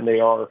leak. And they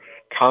are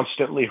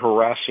constantly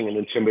harassing and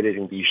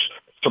intimidating these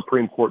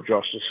Supreme Court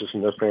justices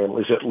and their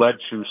families. It led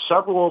to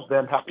several of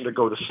them having to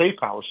go to safe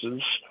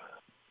houses,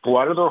 go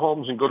out of their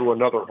homes and go to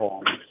another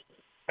home.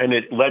 And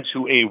it led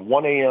to a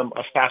 1 a.m.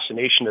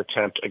 assassination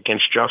attempt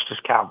against Justice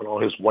Kavanaugh,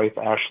 his wife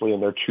Ashley,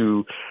 and their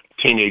 2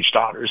 teenage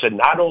daughters. And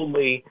not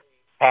only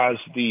has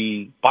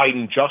the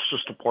Biden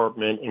Justice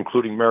Department,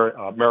 including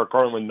Merrick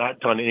Garland, not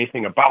done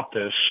anything about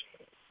this,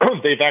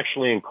 they've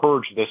actually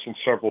encouraged this in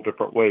several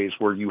different ways,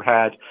 where you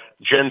had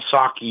Jen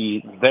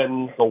Psaki,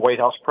 then the White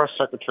House press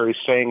secretary,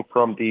 saying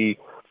from the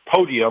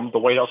podium, the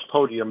White House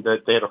podium,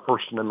 that they had a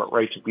First Amendment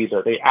right to be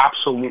there. They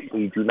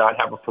absolutely do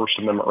not have a First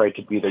Amendment right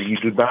to be there. You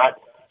do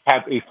not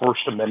have a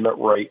First Amendment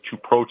right to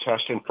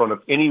protest in front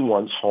of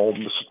anyone's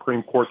home. The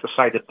Supreme Court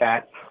decided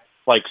that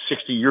like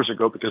 60 years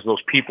ago, because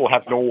those people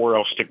have nowhere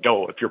else to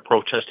go. If you're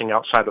protesting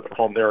outside of the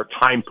home, there are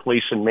time,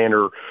 place, and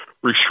manner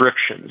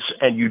restrictions,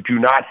 and you do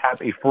not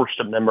have a First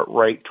Amendment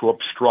right to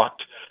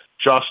obstruct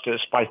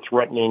justice by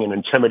threatening and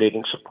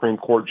intimidating Supreme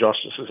Court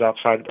justices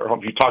outside of their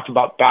homes. You talked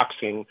about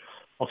doxing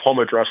of home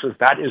addresses.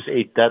 That is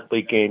a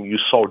deadly game. You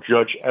saw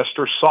Judge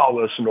Esther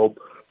Salas,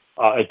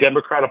 a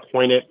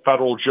Democrat-appointed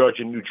federal judge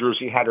in New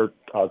Jersey, had her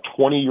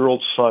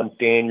 20-year-old son,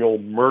 Daniel,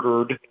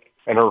 murdered,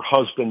 and her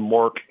husband,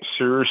 Mark,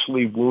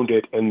 seriously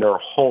wounded in their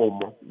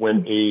home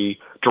when a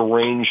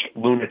deranged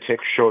lunatic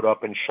showed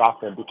up and shot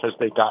them because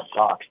they got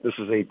doxxed. This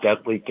is a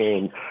deadly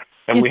game.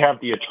 And we have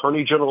the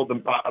Attorney General, the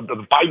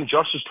Biden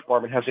Justice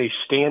Department has a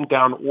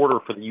stand-down order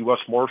for the U.S.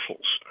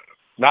 Marshals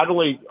not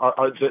only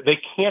they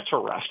can't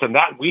arrest, and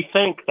that we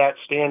think that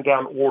stand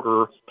down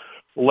order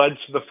led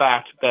to the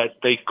fact that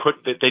they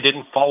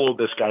didn't follow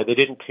this guy. They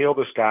didn't tail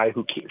this guy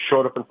who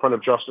showed up in front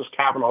of Justice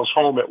Kavanaugh's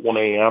home at 1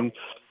 a.m.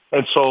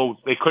 And so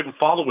they couldn't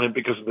follow him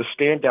because of the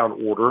stand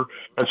down order.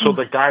 And so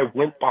the guy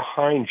went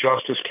behind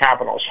Justice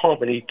Kavanaugh's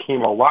home, and he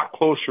came a lot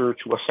closer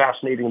to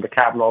assassinating the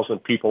Kavanaughs than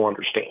people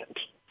understand.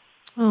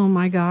 Oh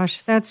my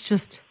gosh,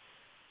 that's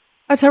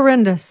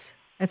horrendous.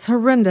 It's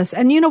horrendous.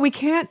 And we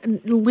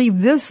can't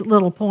leave this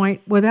little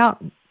point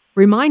without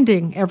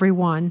reminding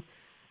everyone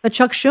that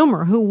Chuck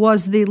Schumer, who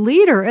was the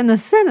leader in the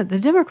Senate,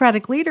 the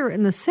Democratic leader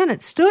in the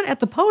Senate, stood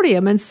at the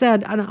podium and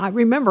said, and I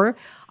remember,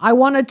 I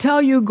want to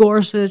tell you,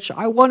 Gorsuch,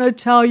 I want to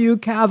tell you,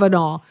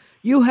 Kavanaugh,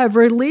 you have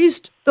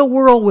released the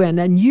whirlwind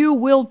and you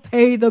will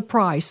pay the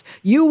price.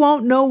 You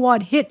won't know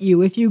what hit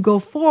you if you go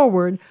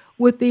forward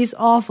with these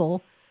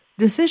awful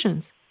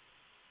decisions.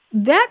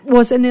 That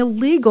was an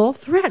illegal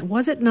threat,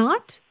 was it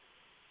not?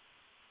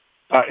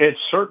 It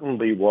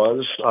certainly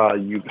was.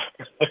 That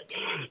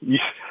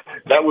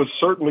was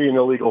certainly an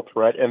illegal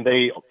threat. And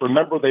they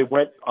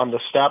went on the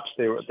steps.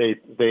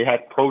 They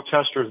had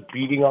protesters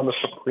beating on the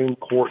Supreme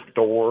Court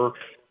door.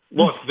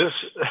 Look,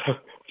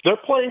 they're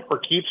playing for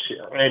keeps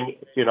here, and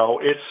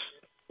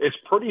it's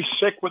pretty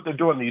sick what they're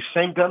doing. These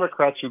same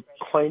Democrats who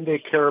claim they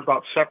care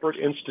about separate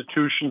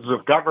institutions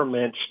of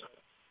government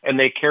and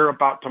they care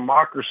about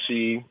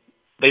democracy,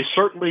 they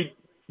certainly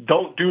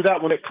don't do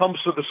that when it comes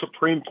to the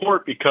Supreme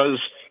Court, because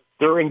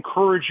they're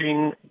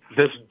encouraging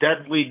this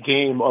deadly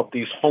game of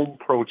these home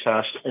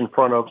protests in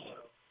front of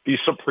the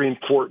Supreme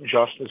Court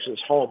justices'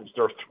 homes.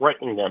 They're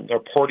threatening them. Their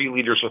party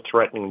leaders are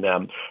threatening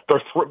them.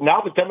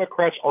 Now the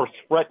Democrats are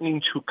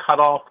threatening to cut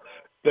off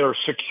their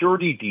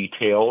security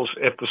details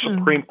if the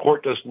Supreme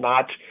Court does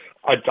not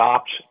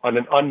adopt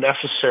an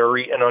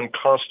unnecessary and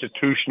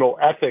unconstitutional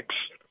ethics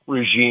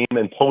regime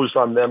imposed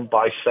on them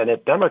by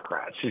Senate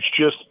Democrats. It's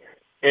just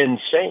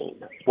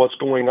insane what's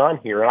going on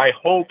here. And I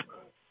hope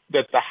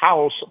that the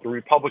House, the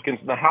Republicans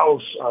in the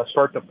House,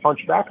 start to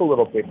punch back a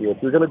little bit here.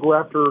 If you're going to go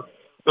after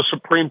the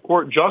Supreme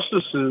Court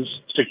justices'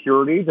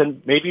 security,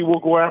 then maybe we'll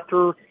go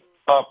after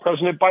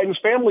President Biden's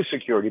family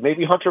security.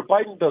 Maybe Hunter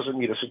Biden doesn't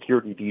need a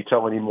security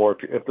detail anymore.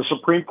 If the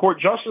Supreme Court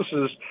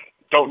justices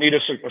don't need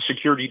a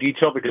security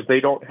detail because they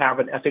don't have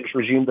an ethics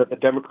regime that the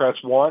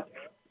Democrats want,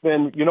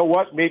 then you know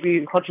what?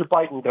 Maybe Hunter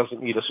Biden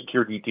doesn't need a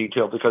security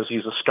detail because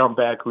he's a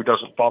scumbag who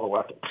doesn't follow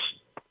ethics.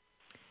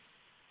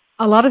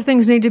 A lot of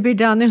things need to be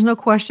done. There's no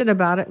question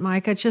about it,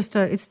 Mike. It's just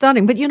it's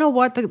stunning. But you know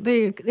what?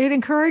 It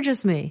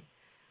encourages me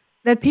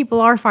that people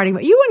are fighting.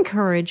 But you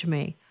encourage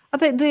me.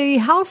 The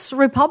House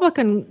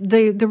Republican,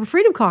 the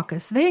Freedom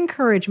Caucus, they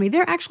encourage me.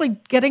 They're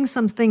actually getting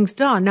some things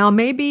done. Now,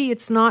 maybe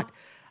it's not,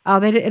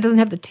 it doesn't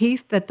have the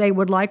teeth that they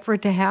would like for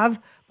it to have,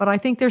 but I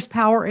think there's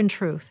power in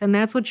truth, and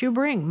that's what you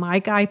bring,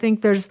 Mike. I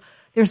think there's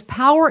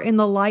power in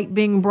the light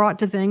being brought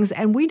to things,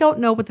 and we don't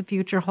know what the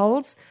future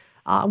holds.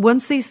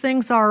 Once these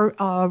things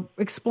are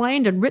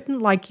explained and written,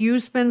 like you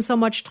spend so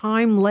much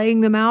time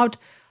laying them out,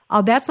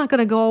 that's not going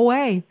to go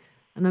away.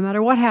 And no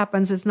matter what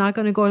happens, it's not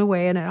going to go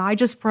away. And I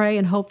just pray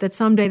and hope that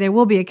someday there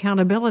will be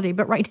accountability.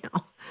 But right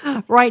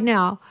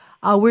now,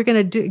 we're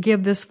going to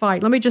give this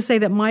fight. Let me just say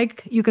that,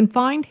 Mike, you can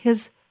find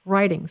his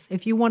writings.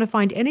 If you want to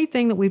find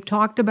anything that we've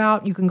talked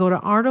about, you can go to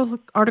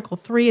Article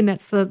 3, and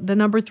that's the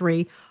number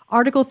 3,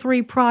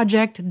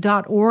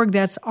 article3project.org.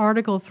 That's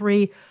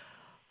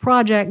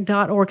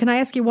article3project.org. Can I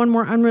ask you one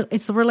more?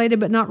 It's related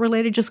but not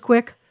related, just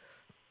quick?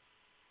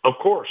 Of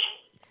course.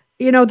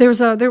 You know,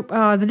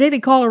 the Daily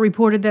Caller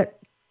reported that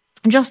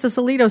Justice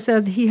Alito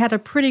said he had a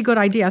pretty good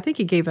idea. I think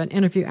he gave an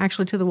interview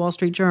actually to the Wall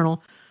Street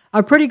Journal.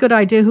 A pretty good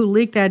idea who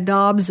leaked that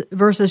Dobbs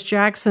versus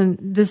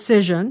Jackson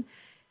decision.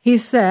 He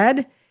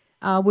said,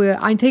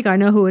 I think I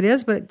know who it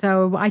is, but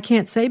I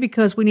can't say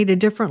because we need a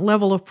different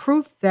level of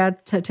proof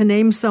that to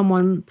name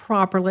someone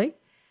properly.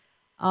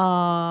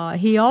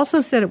 He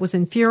also said it was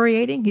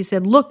infuriating. He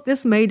said, look,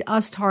 this made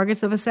us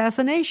targets of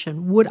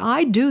assassination. Would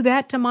I do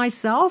that to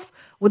myself?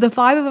 Would the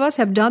 5 of us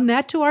have done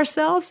that to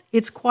ourselves?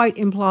 It's quite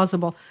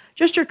implausible.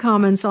 Just your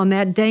comments on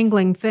that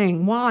dangling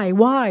thing. Why?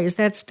 Why is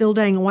that still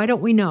dangling? Why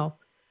don't we know?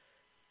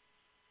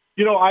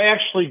 You know, I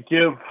actually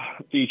give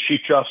the Chief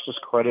Justice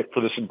credit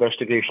for this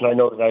investigation. I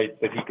know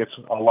that he gets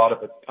a lot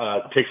of it,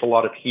 takes a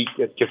lot of heat.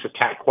 It gets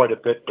attacked quite a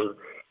bit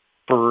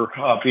for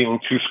being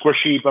too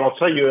squishy. But I'll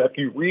tell you, if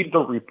you read the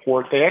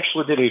report, they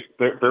actually did a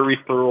very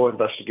thorough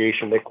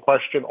investigation. They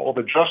questioned all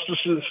the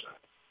justices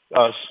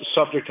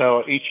subject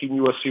to 18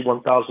 U.S.C.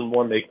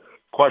 1001. They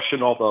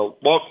questioned all the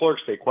law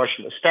clerks. They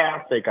questioned the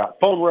staff. They got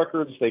phone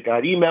records. They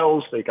got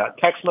emails. They got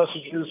text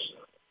messages.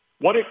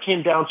 What it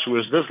came down to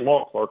is this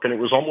law clerk, and it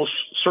was almost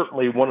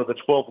certainly one of the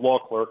 12 law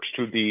clerks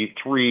to the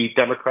 3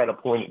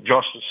 Democrat-appointed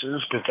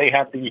justices, because they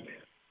had the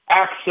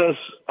access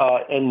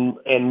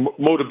and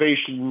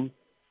motivation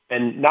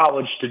and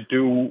knowledge to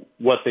do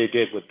what they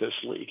did with this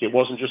leak. It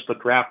wasn't just the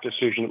draft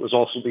decision. It was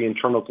also the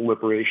internal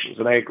deliberations.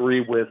 And I agree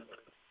with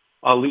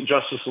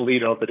Justice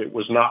Alito that it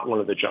was not one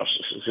of the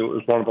justices. It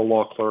was one of the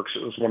law clerks.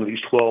 It was one of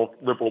these 12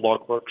 liberal law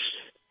clerks.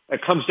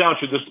 it comes down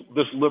to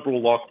this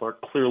liberal law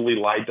clerk clearly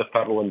lied to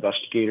federal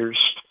investigators.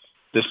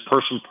 This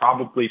person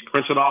probably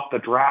printed off the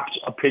draft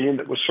opinion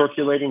that was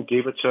circulating,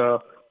 gave it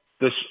to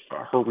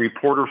her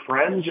reporter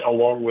friend,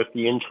 along with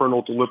the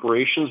internal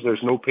deliberations.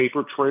 There's no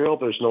paper trail.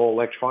 There's no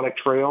electronic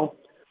trail.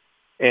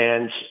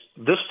 And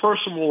this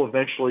person will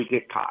eventually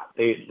get caught.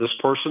 This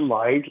person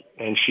lied,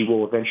 and she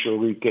will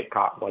eventually get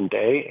caught one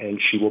day,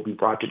 and she will be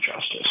brought to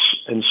justice.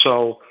 And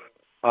so,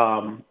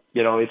 her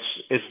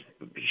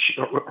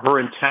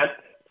intent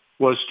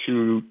was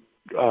to,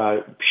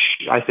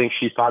 I think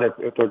she thought if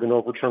they're going to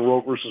overturn Roe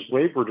versus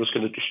Wade, we're just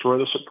going to destroy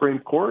the Supreme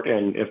Court,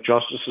 and if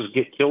justices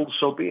get killed,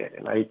 so be it.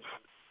 And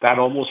that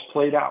almost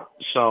played out.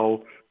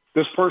 So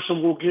this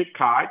person will get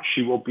caught.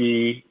 She will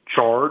be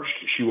charged.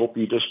 She will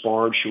be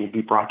disbarred. She will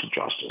be brought to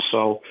justice.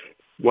 So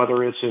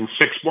whether it's in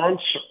 6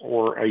 months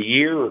or a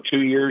year or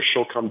 2 years,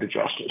 she'll come to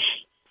justice.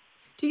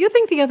 Do you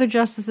think the other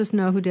justices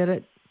know who did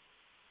it?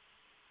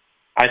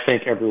 I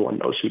think everyone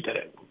knows who did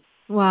it.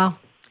 Wow.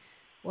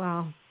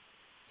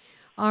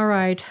 All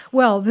right.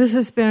 Well, this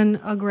has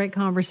been a great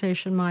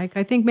conversation, Mike.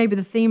 I think maybe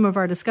the theme of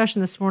our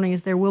discussion this morning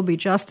is there will be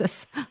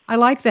justice. I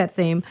like that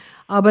theme.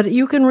 But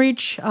you can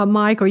reach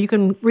Mike, or you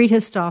can read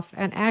his stuff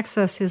and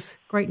access his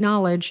great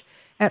knowledge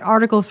at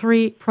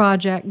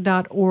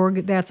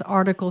article3project.org. That's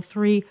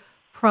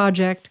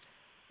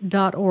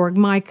article3project.org.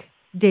 Mike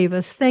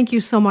Davis, thank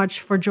you so much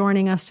for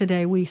joining us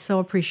today. We so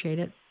appreciate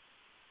it.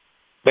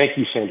 Thank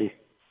you, Sandy.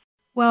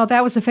 Well,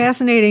 that was a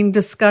fascinating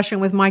discussion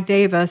with Mike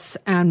Davis,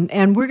 and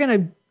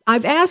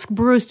I've asked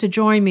Bruce to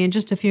join me in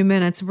just a few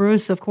minutes.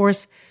 Bruce, of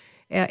course,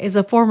 is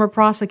a former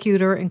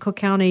prosecutor in Cook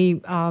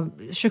County,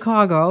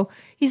 Chicago.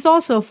 He's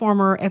also a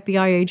former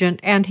FBI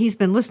agent, and he's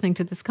been listening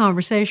to this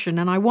conversation.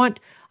 And I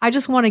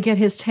just want to get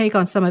his take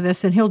on some of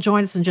this, and he'll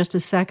join us in just a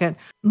second.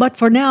 But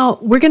for now,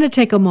 we're going to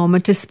take a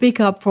moment to speak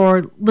up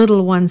for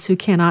little ones who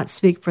cannot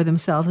speak for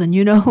themselves. And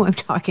you know who I'm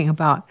talking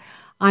about.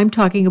 I'm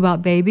talking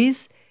about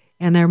babies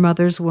and their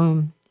mother's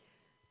womb.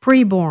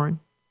 Preborn.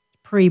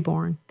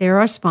 They're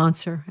our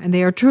sponsor, and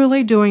they are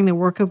truly doing the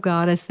work of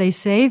God as they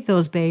save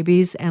those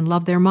babies and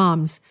love their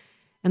moms.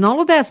 And all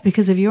of that's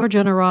because of your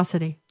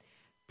generosity.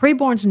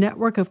 Preborn's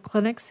network of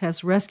clinics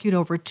has rescued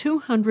over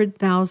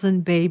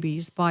 200,000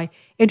 babies by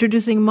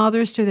introducing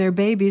mothers to their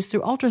babies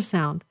through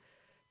ultrasound.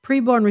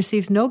 Preborn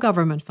receives no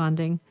government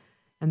funding,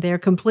 and they are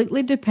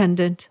completely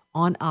dependent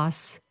on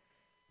us.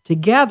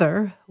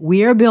 Together,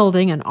 we are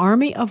building an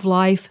army of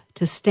life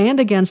to stand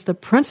against the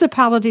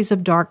principalities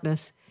of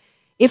darkness.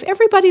 If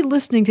everybody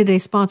listening today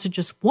sponsored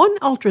just one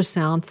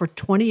ultrasound for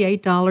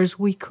 $28,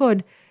 we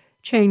could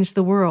change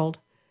the world.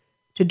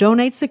 To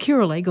donate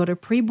securely, go to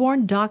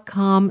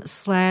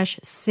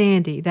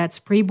preborn.com/Sandy. That's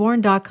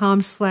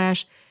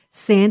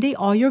preborn.com/Sandy.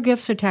 All your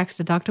gifts are tax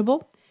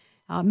deductible.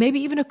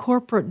 Maybe even a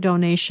corporate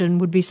donation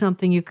would be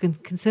something you can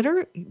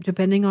consider,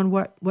 depending on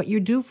what you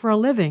do for a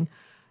living,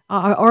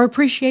 or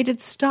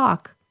appreciated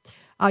stock.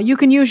 You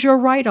can use your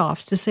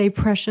write-offs to save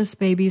precious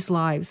babies'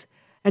 lives,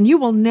 and you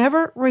will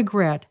never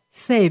regret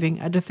saving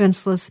a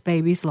defenseless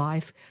baby's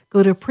life.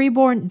 Go to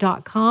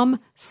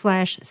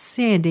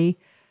preborn.com/Sandy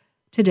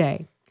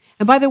today.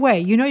 And by the way,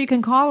 you know you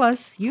can call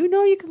us. And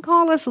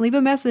leave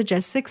a message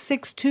at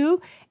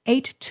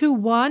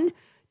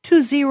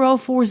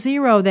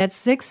 662-821-2040. That's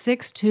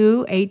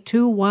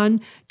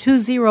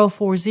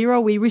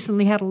 662-821-2040. We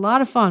recently had a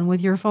lot of fun with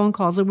your phone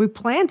calls, and we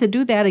plan to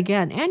do that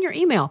again. And your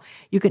email.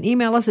 You can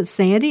email us at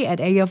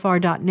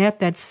sandy@afr.net.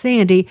 That's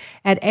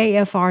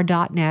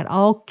sandy@afr.net.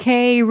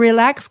 Okay,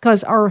 relax,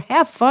 or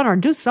have fun, or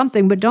do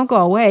something, but don't go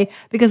away,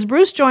 because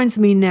Bruce joins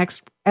me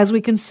next as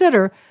we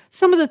consider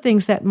some of the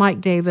things that Mike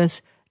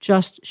Davis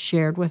just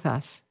shared with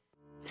us.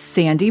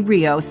 Sandy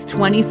Rios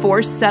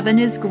 24/7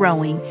 is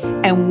growing,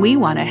 and we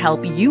want to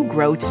help you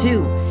grow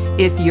too.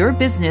 If your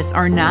business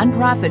or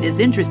nonprofit is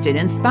interested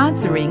in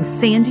sponsoring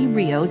Sandy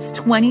Rios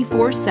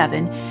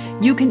 24/7,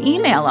 you can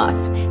email us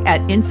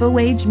at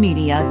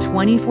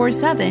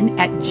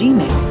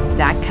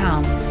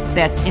infoagemedia247@gmail.com.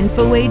 That's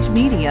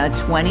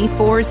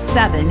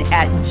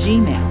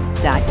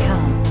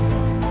infoagemedia247@gmail.com.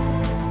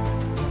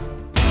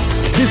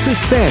 This is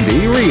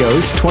Sandy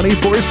Rios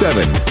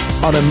 24/7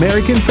 on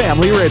American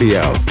Family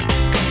Radio.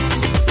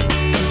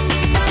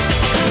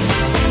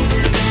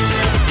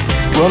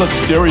 Well, it's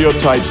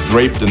stereotypes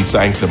draped in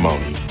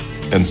sanctimony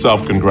and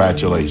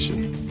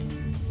self-congratulation.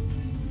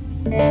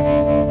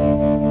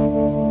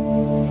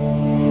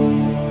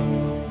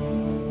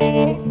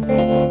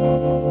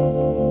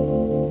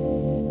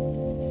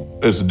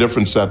 There's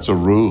different sets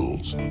of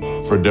rules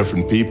for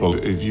different people.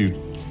 If you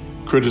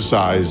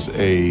criticize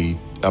a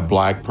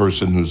black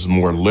person who's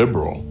more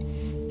liberal,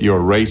 you're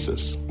a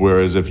racist.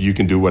 Whereas if you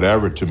can do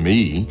whatever to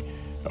me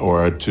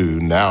or to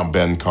now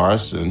Ben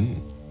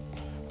Carson,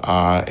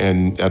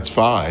 and that's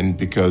fine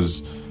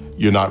because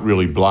you're not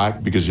really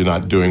black, because you're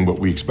not doing what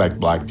we expect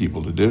black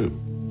people to do.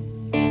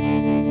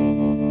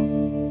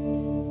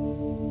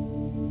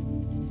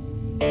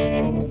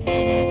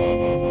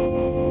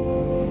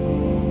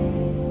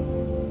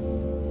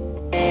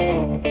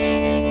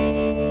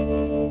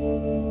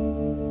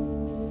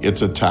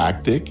 It's a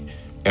tactic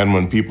And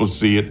when people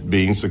see it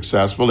being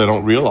successful, they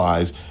don't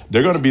realize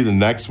they're going to be the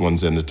next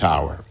ones in the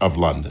Tower of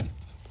London.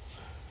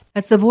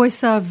 That's the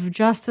voice of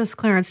Justice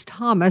Clarence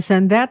Thomas,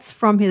 and that's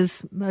from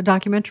his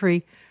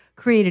documentary,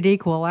 Created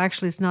Equal.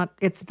 Actually, it's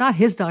not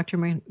his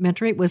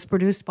documentary. It was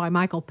produced by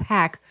Michael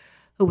Pack,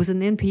 who was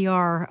an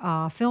NPR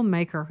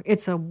filmmaker.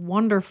 It's a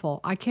wonderful,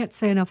 I can't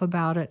say enough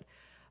about it,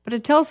 but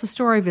it tells the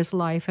story of his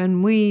life.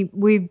 And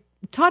we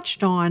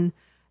touched on,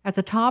 at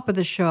the top of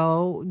the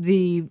show,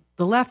 the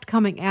left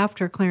coming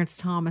after Clarence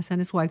Thomas and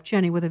his wife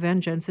Jenny with a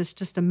vengeance. It's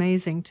just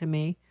amazing to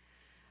me.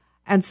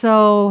 And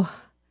so,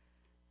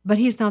 but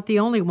he's not the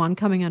only one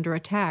coming under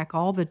attack.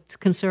 All the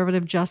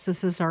conservative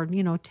justices are,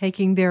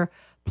 taking their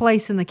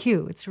place in the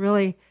queue. It's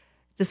really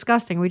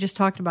disgusting. We just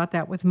talked about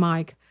that with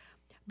Mike.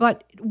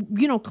 But,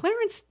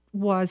 Clarence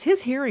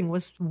his hearing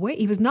was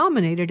he was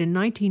nominated in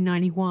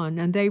 1991,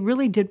 and they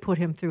really did put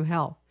him through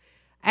hell.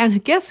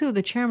 And guess who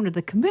the chairman of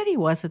the committee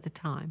was at the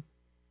time?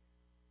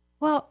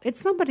 Well, it's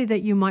somebody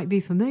that you might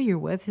be familiar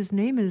with. His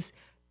name is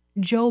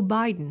Joe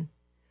Biden.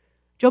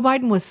 Joe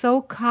Biden was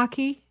so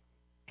cocky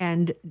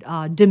and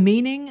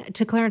demeaning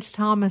to Clarence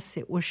Thomas,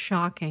 it was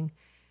shocking.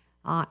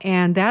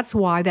 And that's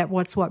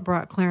what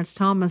brought Clarence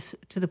Thomas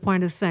to the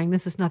point of saying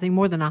this is nothing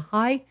more than a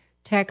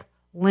high-tech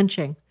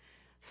lynching.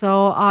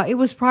 So it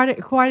was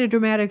quite a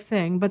dramatic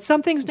thing. But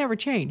some things never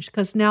changed,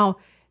 because now,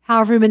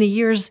 however many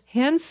years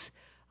hence,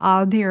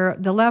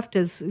 the left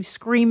is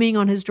screaming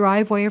on his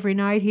driveway every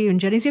night, he and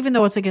Jenny's, even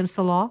though it's against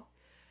the law,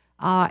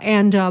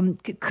 and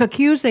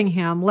accusing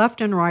him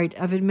left and right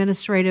of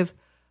administrative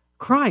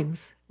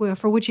crimes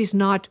for which he's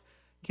not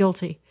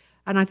guilty.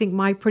 And I think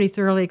Mike pretty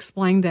thoroughly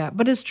explained that.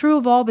 But it's true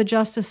of all the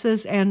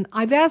justices, and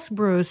I've asked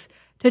Bruce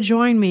to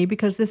join me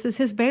because this is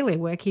his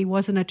bailiwick. He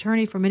was an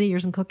attorney for many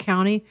years in Cook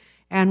County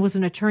and was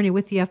an attorney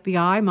with the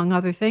FBI, among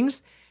other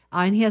things,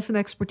 and he has some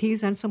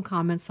expertise and some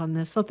comments on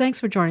this. So thanks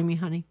for joining me,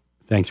 honey.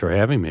 Thanks for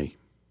having me.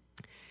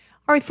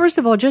 All right, first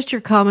of all, just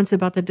your comments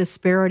about the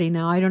disparity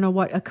now. I don't know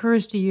what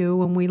occurs to you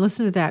when we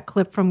listen to that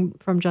clip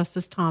from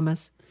Justice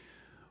Thomas.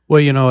 Well,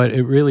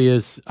 it really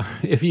is.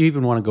 If you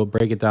even want to go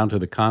break it down to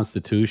the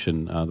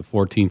Constitution, the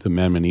 14th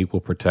Amendment, equal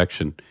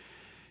protection,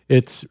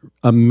 it's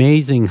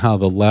amazing how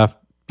the left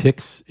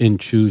picks and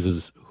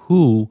chooses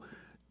who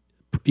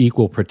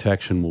equal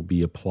protection will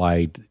be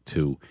applied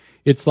to.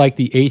 It's like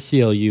the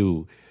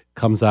ACLU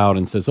comes out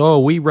and says, "Oh,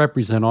 we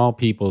represent all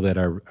people that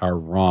are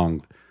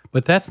wronged,"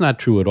 but that's not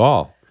true at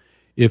all.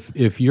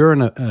 If you're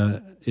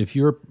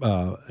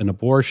an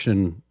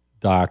abortion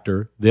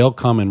doctor, they'll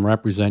come and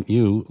represent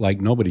you like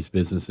nobody's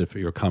business if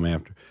you're come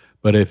after.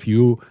 But if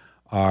you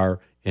are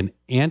an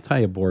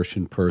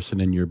anti-abortion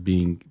person and you're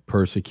being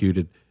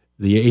persecuted,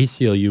 the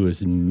ACLU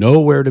is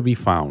nowhere to be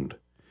found.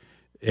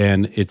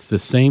 And it's the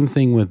same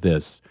thing with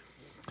this.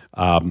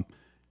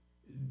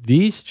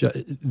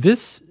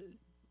 This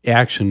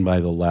action by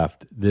the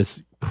left,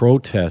 this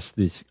protest,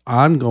 this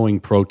ongoing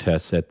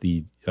protests at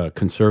the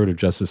conservative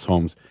justice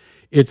homes,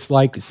 it's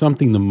like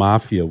something the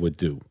mafia would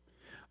do.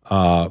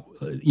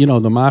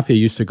 The mafia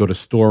used to go to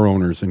store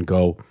owners and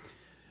go,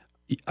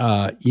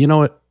 you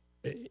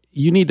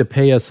need to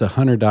pay us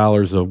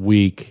 $100 a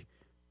week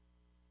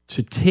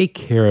to take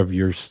care of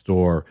your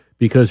store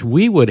because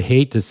we would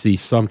hate to see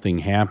something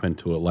happen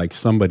to it, like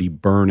somebody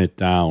burn it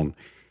down.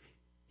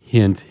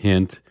 Hint,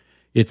 hint.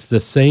 It's the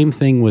same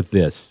thing with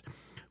this.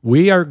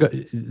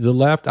 The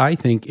left, I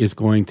think, is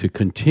going to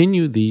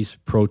continue these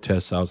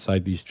protests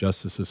outside these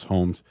justices'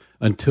 homes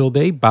until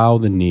they bow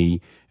the knee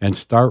and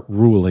start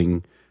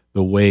ruling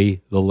the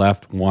way the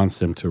left wants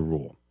them to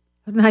rule.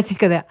 And I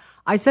think of that.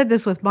 I said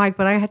this with Mike,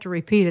 but I had to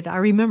repeat it. I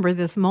remember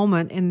this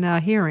moment in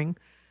the hearing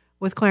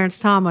with Clarence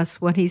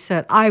Thomas when he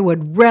said, "I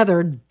would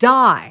rather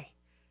die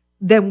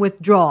than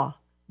withdraw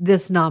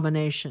this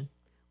nomination."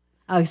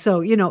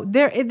 So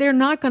they're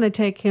not going to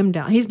take him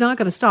down. He's not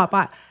going to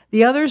stop.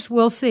 The others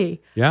will see.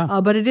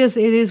 Yeah. But it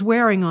is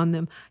wearing on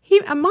them.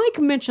 Mike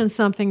mentioned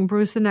something,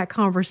 Bruce, in that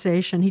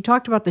conversation. He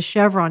talked about the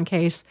Chevron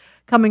case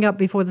coming up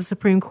before the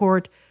Supreme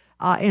Court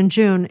in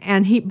June,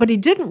 but he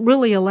didn't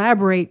really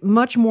elaborate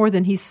much more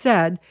than he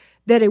said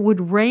that it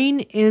would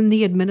reign in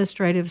the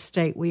administrative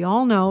state. We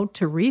all know,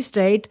 to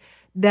restate,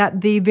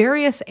 that the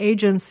various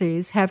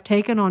agencies have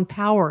taken on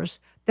powers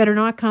that are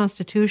not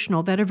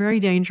constitutional, that are very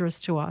dangerous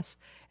to us.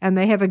 And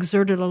they have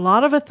exerted a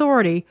lot of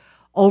authority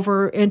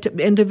over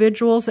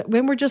individuals,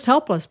 and we're just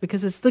helpless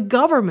because it's the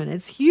government.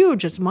 It's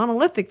huge. It's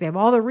monolithic. They have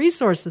all the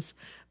resources.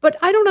 But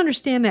I don't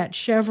understand that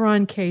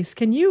Chevron case.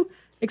 Can you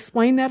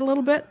explain that a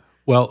little bit?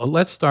 Well,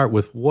 let's start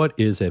with what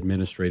is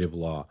administrative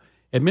law.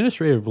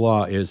 Administrative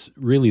law is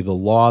really the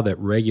law that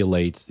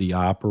regulates the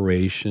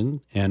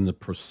operation and the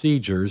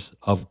procedures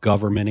of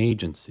government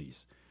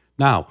agencies.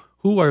 Now,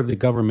 who are the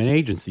government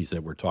agencies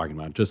that we're talking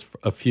about? Just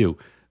a few.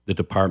 The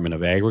Department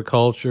of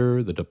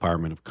Agriculture, the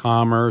Department of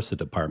Commerce, the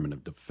Department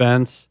of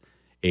Defense,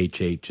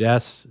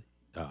 HHS,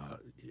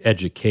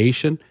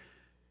 Education.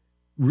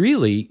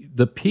 Really,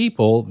 the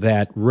people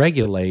that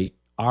regulate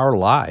our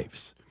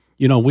lives.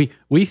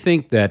 We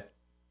think that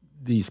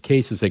these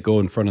cases that go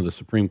in front of the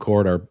Supreme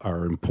Court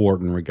are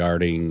important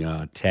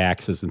regarding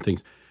taxes and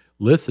things.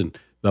 listen,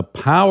 the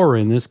power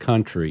in this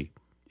country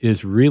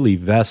is really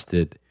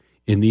vested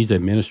in these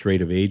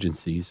administrative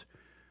agencies,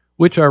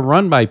 which are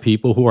run by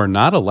people who are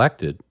not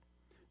elected,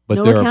 but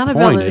no they're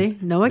accountability.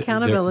 appointed. No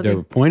accountability. They're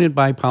appointed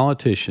by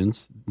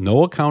politicians.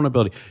 No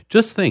accountability.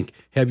 Just think,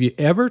 have you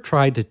ever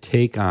tried to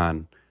take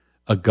on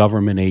a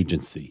government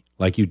agency?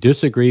 Like you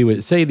disagree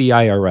with, say, the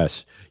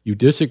IRS. You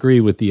disagree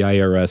with the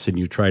IRS and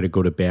you try to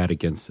go to bat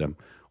against them.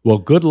 Well,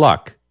 good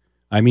luck.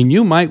 I mean,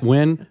 you might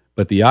win,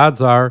 but the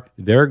odds are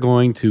they're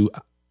going to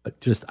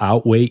just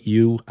outweight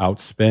you,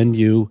 outspend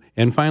you,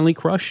 and finally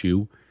crush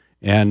you.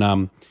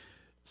 And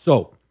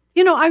so...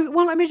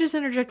 let me just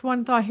interject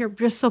one thought here,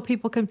 just so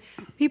people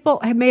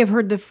may have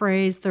heard the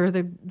phrase or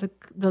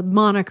the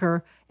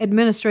moniker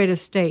administrative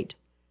state.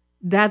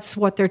 That's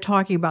what they're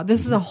talking about.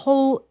 This is a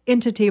whole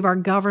entity of our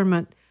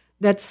government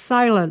that's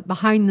silent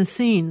behind the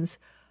scenes,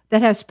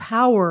 that has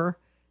power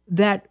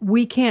that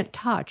we can't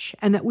touch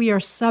and that we are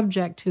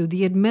subject to,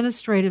 the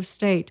administrative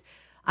state.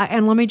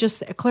 And let me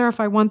just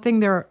clarify one thing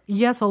there.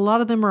 Yes, a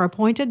lot of them are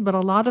appointed, but a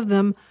lot of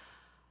them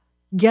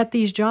get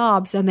these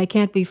jobs and they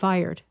can't be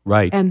fired.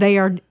 Right. And they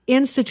are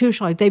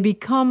institutionalized. They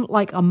become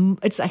like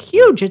it's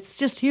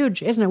just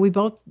huge, isn't it? We've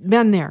both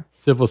been there.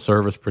 Civil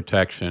service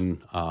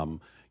protection.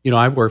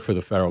 I work for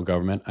the federal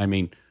government. I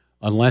mean,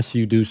 unless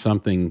you do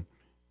something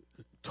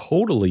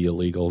totally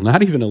illegal,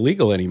 not even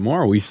illegal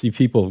anymore, we see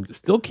people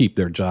still keep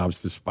their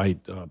jobs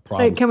despite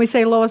problems. Can we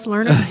say Lois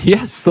Lerner?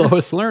 Yes,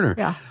 Lois Lerner.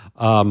 Yeah.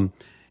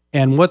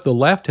 And what the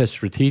left has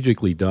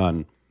strategically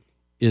done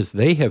is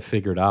they have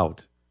figured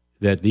out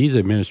that these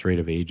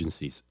administrative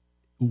agencies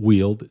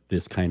wield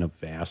this kind of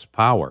vast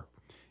power.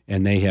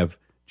 And they have,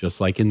 just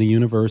like in the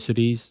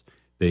universities,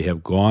 they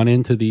have gone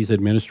into these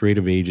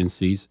administrative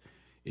agencies.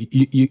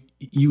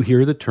 You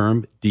hear the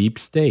term deep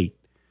state.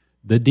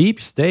 The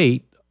deep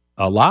state,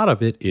 a lot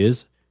of it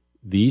is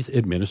these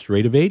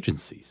administrative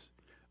agencies.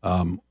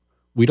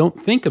 We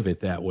don't think of it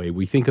that way.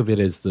 We think of it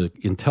as the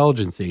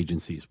intelligence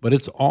agencies, but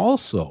it's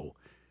also,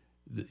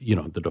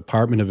 the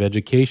Department of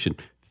Education.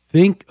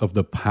 Think of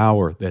the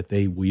power that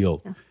they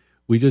wield. Yeah.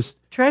 We just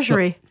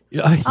Treasury.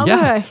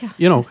 Yeah.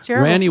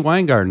 Randy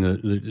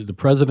Weingarten, the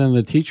president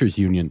of the teachers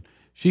union,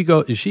 she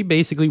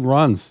basically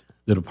runs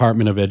the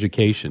Department of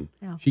Education.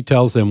 Yeah. She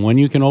tells them when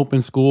you can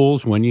open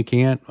schools, when you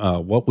can't,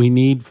 what we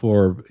need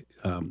for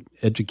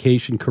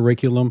education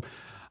curriculum.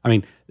 I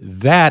mean,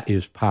 that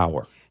is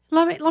power.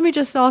 Let me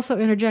just also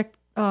interject,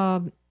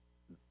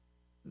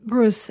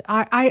 Bruce.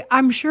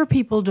 I'm sure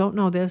people don't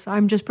know this.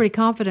 I'm just pretty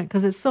confident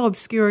because it's so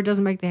obscure it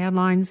doesn't make the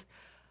headlines.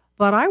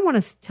 But I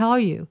want to tell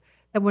you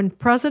that when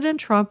President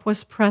Trump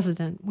was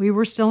president, we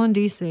were still in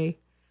D.C.,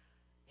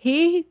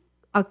 he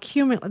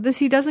accumulated this.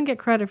 He doesn't get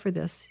credit for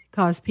this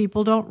because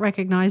people don't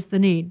recognize the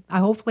need.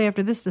 Hopefully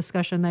after this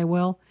discussion they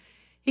will.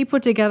 He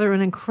put together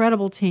an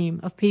incredible team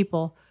of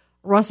people.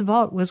 Russ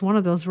Vought was one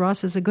of those.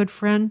 Russ is a good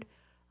friend.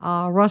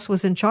 Russ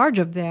was in charge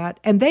of that.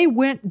 And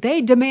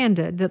they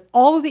demanded that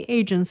all of the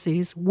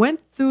agencies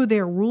went through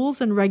their rules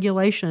and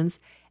regulations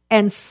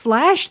and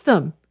slashed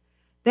them.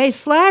 They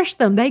slashed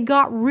them. They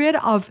got rid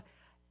of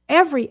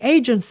every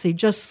agency,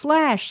 just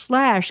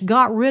slash,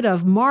 got rid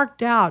of,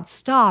 marked out,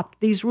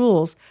 stopped these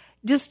rules,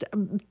 just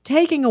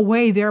taking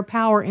away their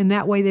power in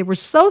that way. They were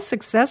so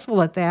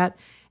successful at that.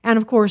 And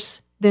of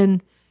course,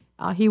 then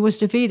he was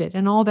defeated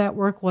and all that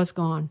work was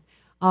gone.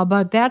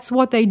 But that's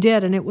what they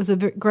did, and it was a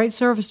great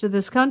service to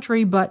this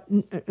country, but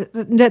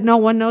that no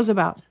one knows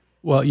about.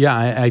 Well,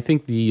 yeah, I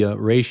think the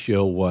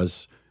ratio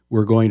was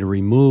we're going to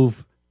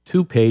remove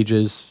 2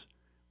 pages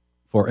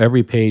for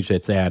every page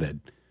that's added.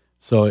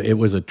 So it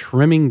was a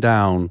trimming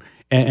down.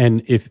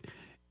 And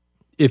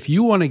if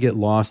you want to get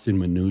lost in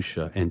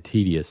minutia and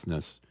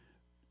tediousness,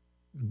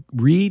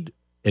 read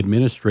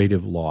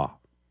administrative law.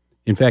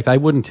 In fact, I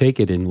wouldn't take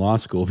it in law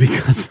school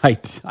because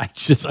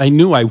I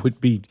knew I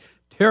would be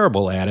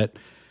terrible at it.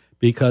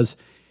 Because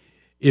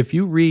if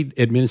you read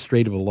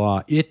administrative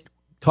law,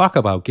 talk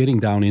about getting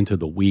down into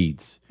the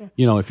weeds.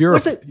 Yeah.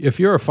 If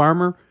you're a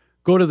farmer,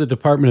 go to the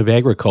Department of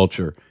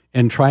Agriculture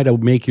and try to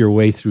make your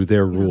way through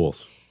their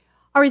rules.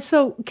 All right.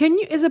 So,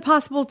 is it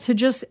possible to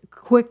just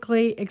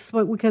quickly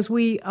explain because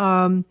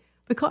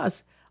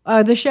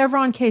the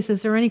Chevron case?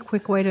 Is there any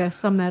quick way to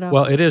sum that up?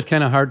 Well, it is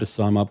kind of hard to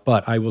sum up,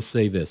 but I will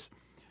say this: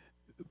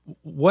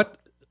 what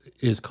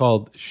is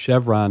called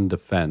Chevron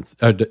deference.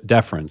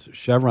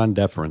 Chevron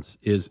deference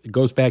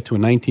goes back to a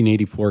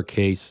 1984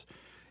 case,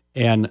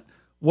 and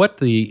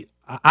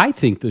I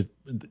think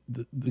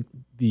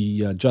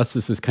the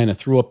justices kind of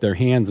threw up their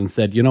hands and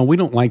said, we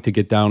don't like to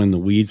get down in the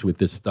weeds with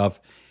this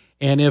stuff,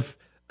 and if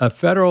a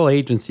federal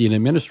agency, an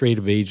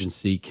administrative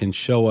agency, can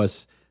show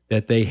us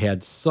that they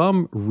had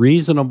some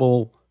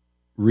reasonable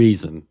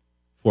reason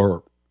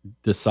for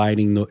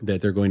deciding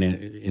that they're going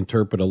to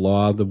interpret a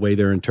law the way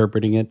they're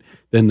interpreting it,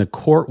 then the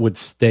court would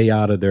stay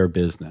out of their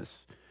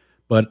business.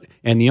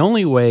 And the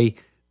only way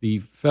the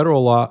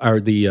federal law or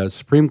the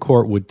Supreme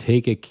Court would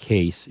take a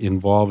case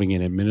involving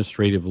an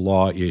administrative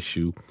law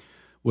issue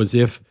was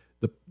if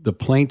the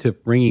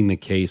plaintiff bringing the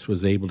case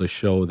was able to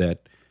show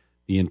that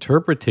the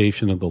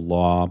interpretation of the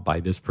law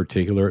by this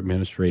particular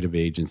administrative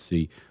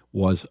agency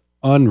was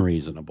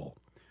unreasonable.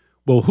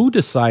 Well, who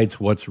decides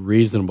what's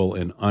reasonable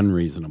and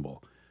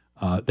unreasonable?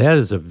 That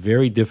is a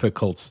very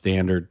difficult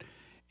standard,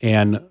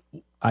 and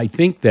I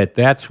think that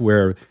that's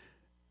where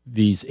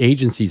these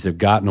agencies have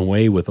gotten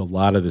away with a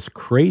lot of this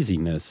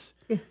craziness.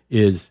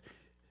 Is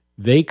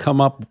they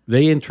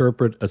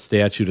interpret a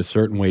statute a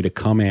certain way to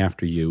come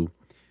after you,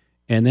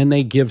 and then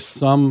they give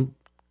some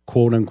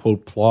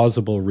quote-unquote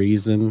plausible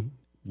reason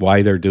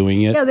why they're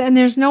doing it. Yeah, and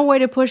there's no way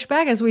to push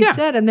back, as we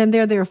said, and then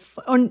they're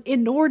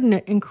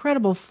inordinate,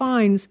 incredible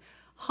fines,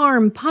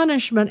 harm,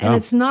 punishment, and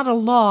it's not a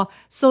law.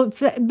 So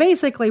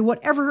basically,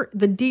 whatever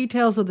the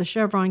details of the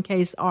Chevron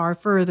case are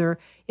further,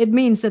 it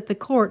means that the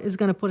court is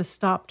going to put a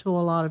stop to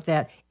a lot of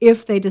that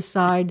if they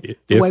decide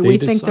the way we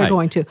think they're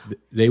going to.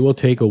 They will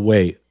take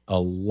away a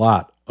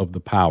lot of the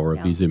power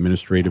of these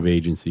administrative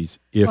agencies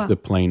if the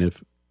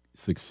plaintiff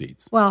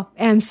succeeds. Well,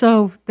 and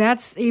so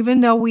that's,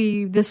 even though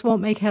this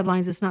won't make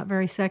headlines, it's not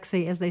very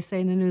sexy, as they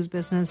say in the news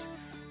business.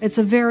 It's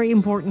a very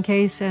important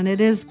case, and it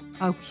is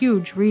a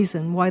huge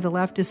reason why the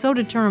left is so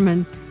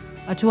determined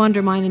to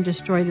undermine and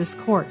destroy this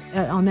court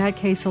on that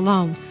case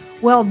alone.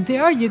 Well,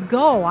 there you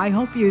go. I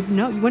hope you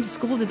went to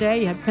school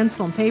today, you had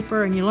pencil and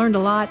paper, and you learned a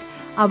lot.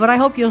 But I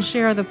hope you'll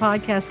share the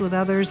podcast with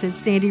others. It's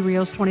Sandy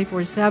Rios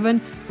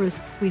 24/7.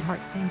 Bruce, sweetheart,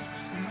 thank you.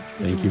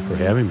 Thank you for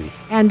having me.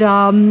 And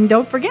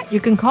don't forget, you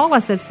can call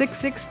us at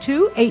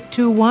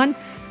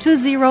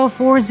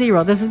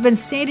 662-821-2040. This has been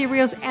Sandy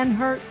Rios and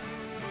her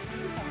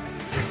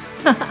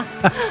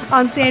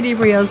on Sandy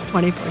Rios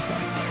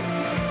 24/7.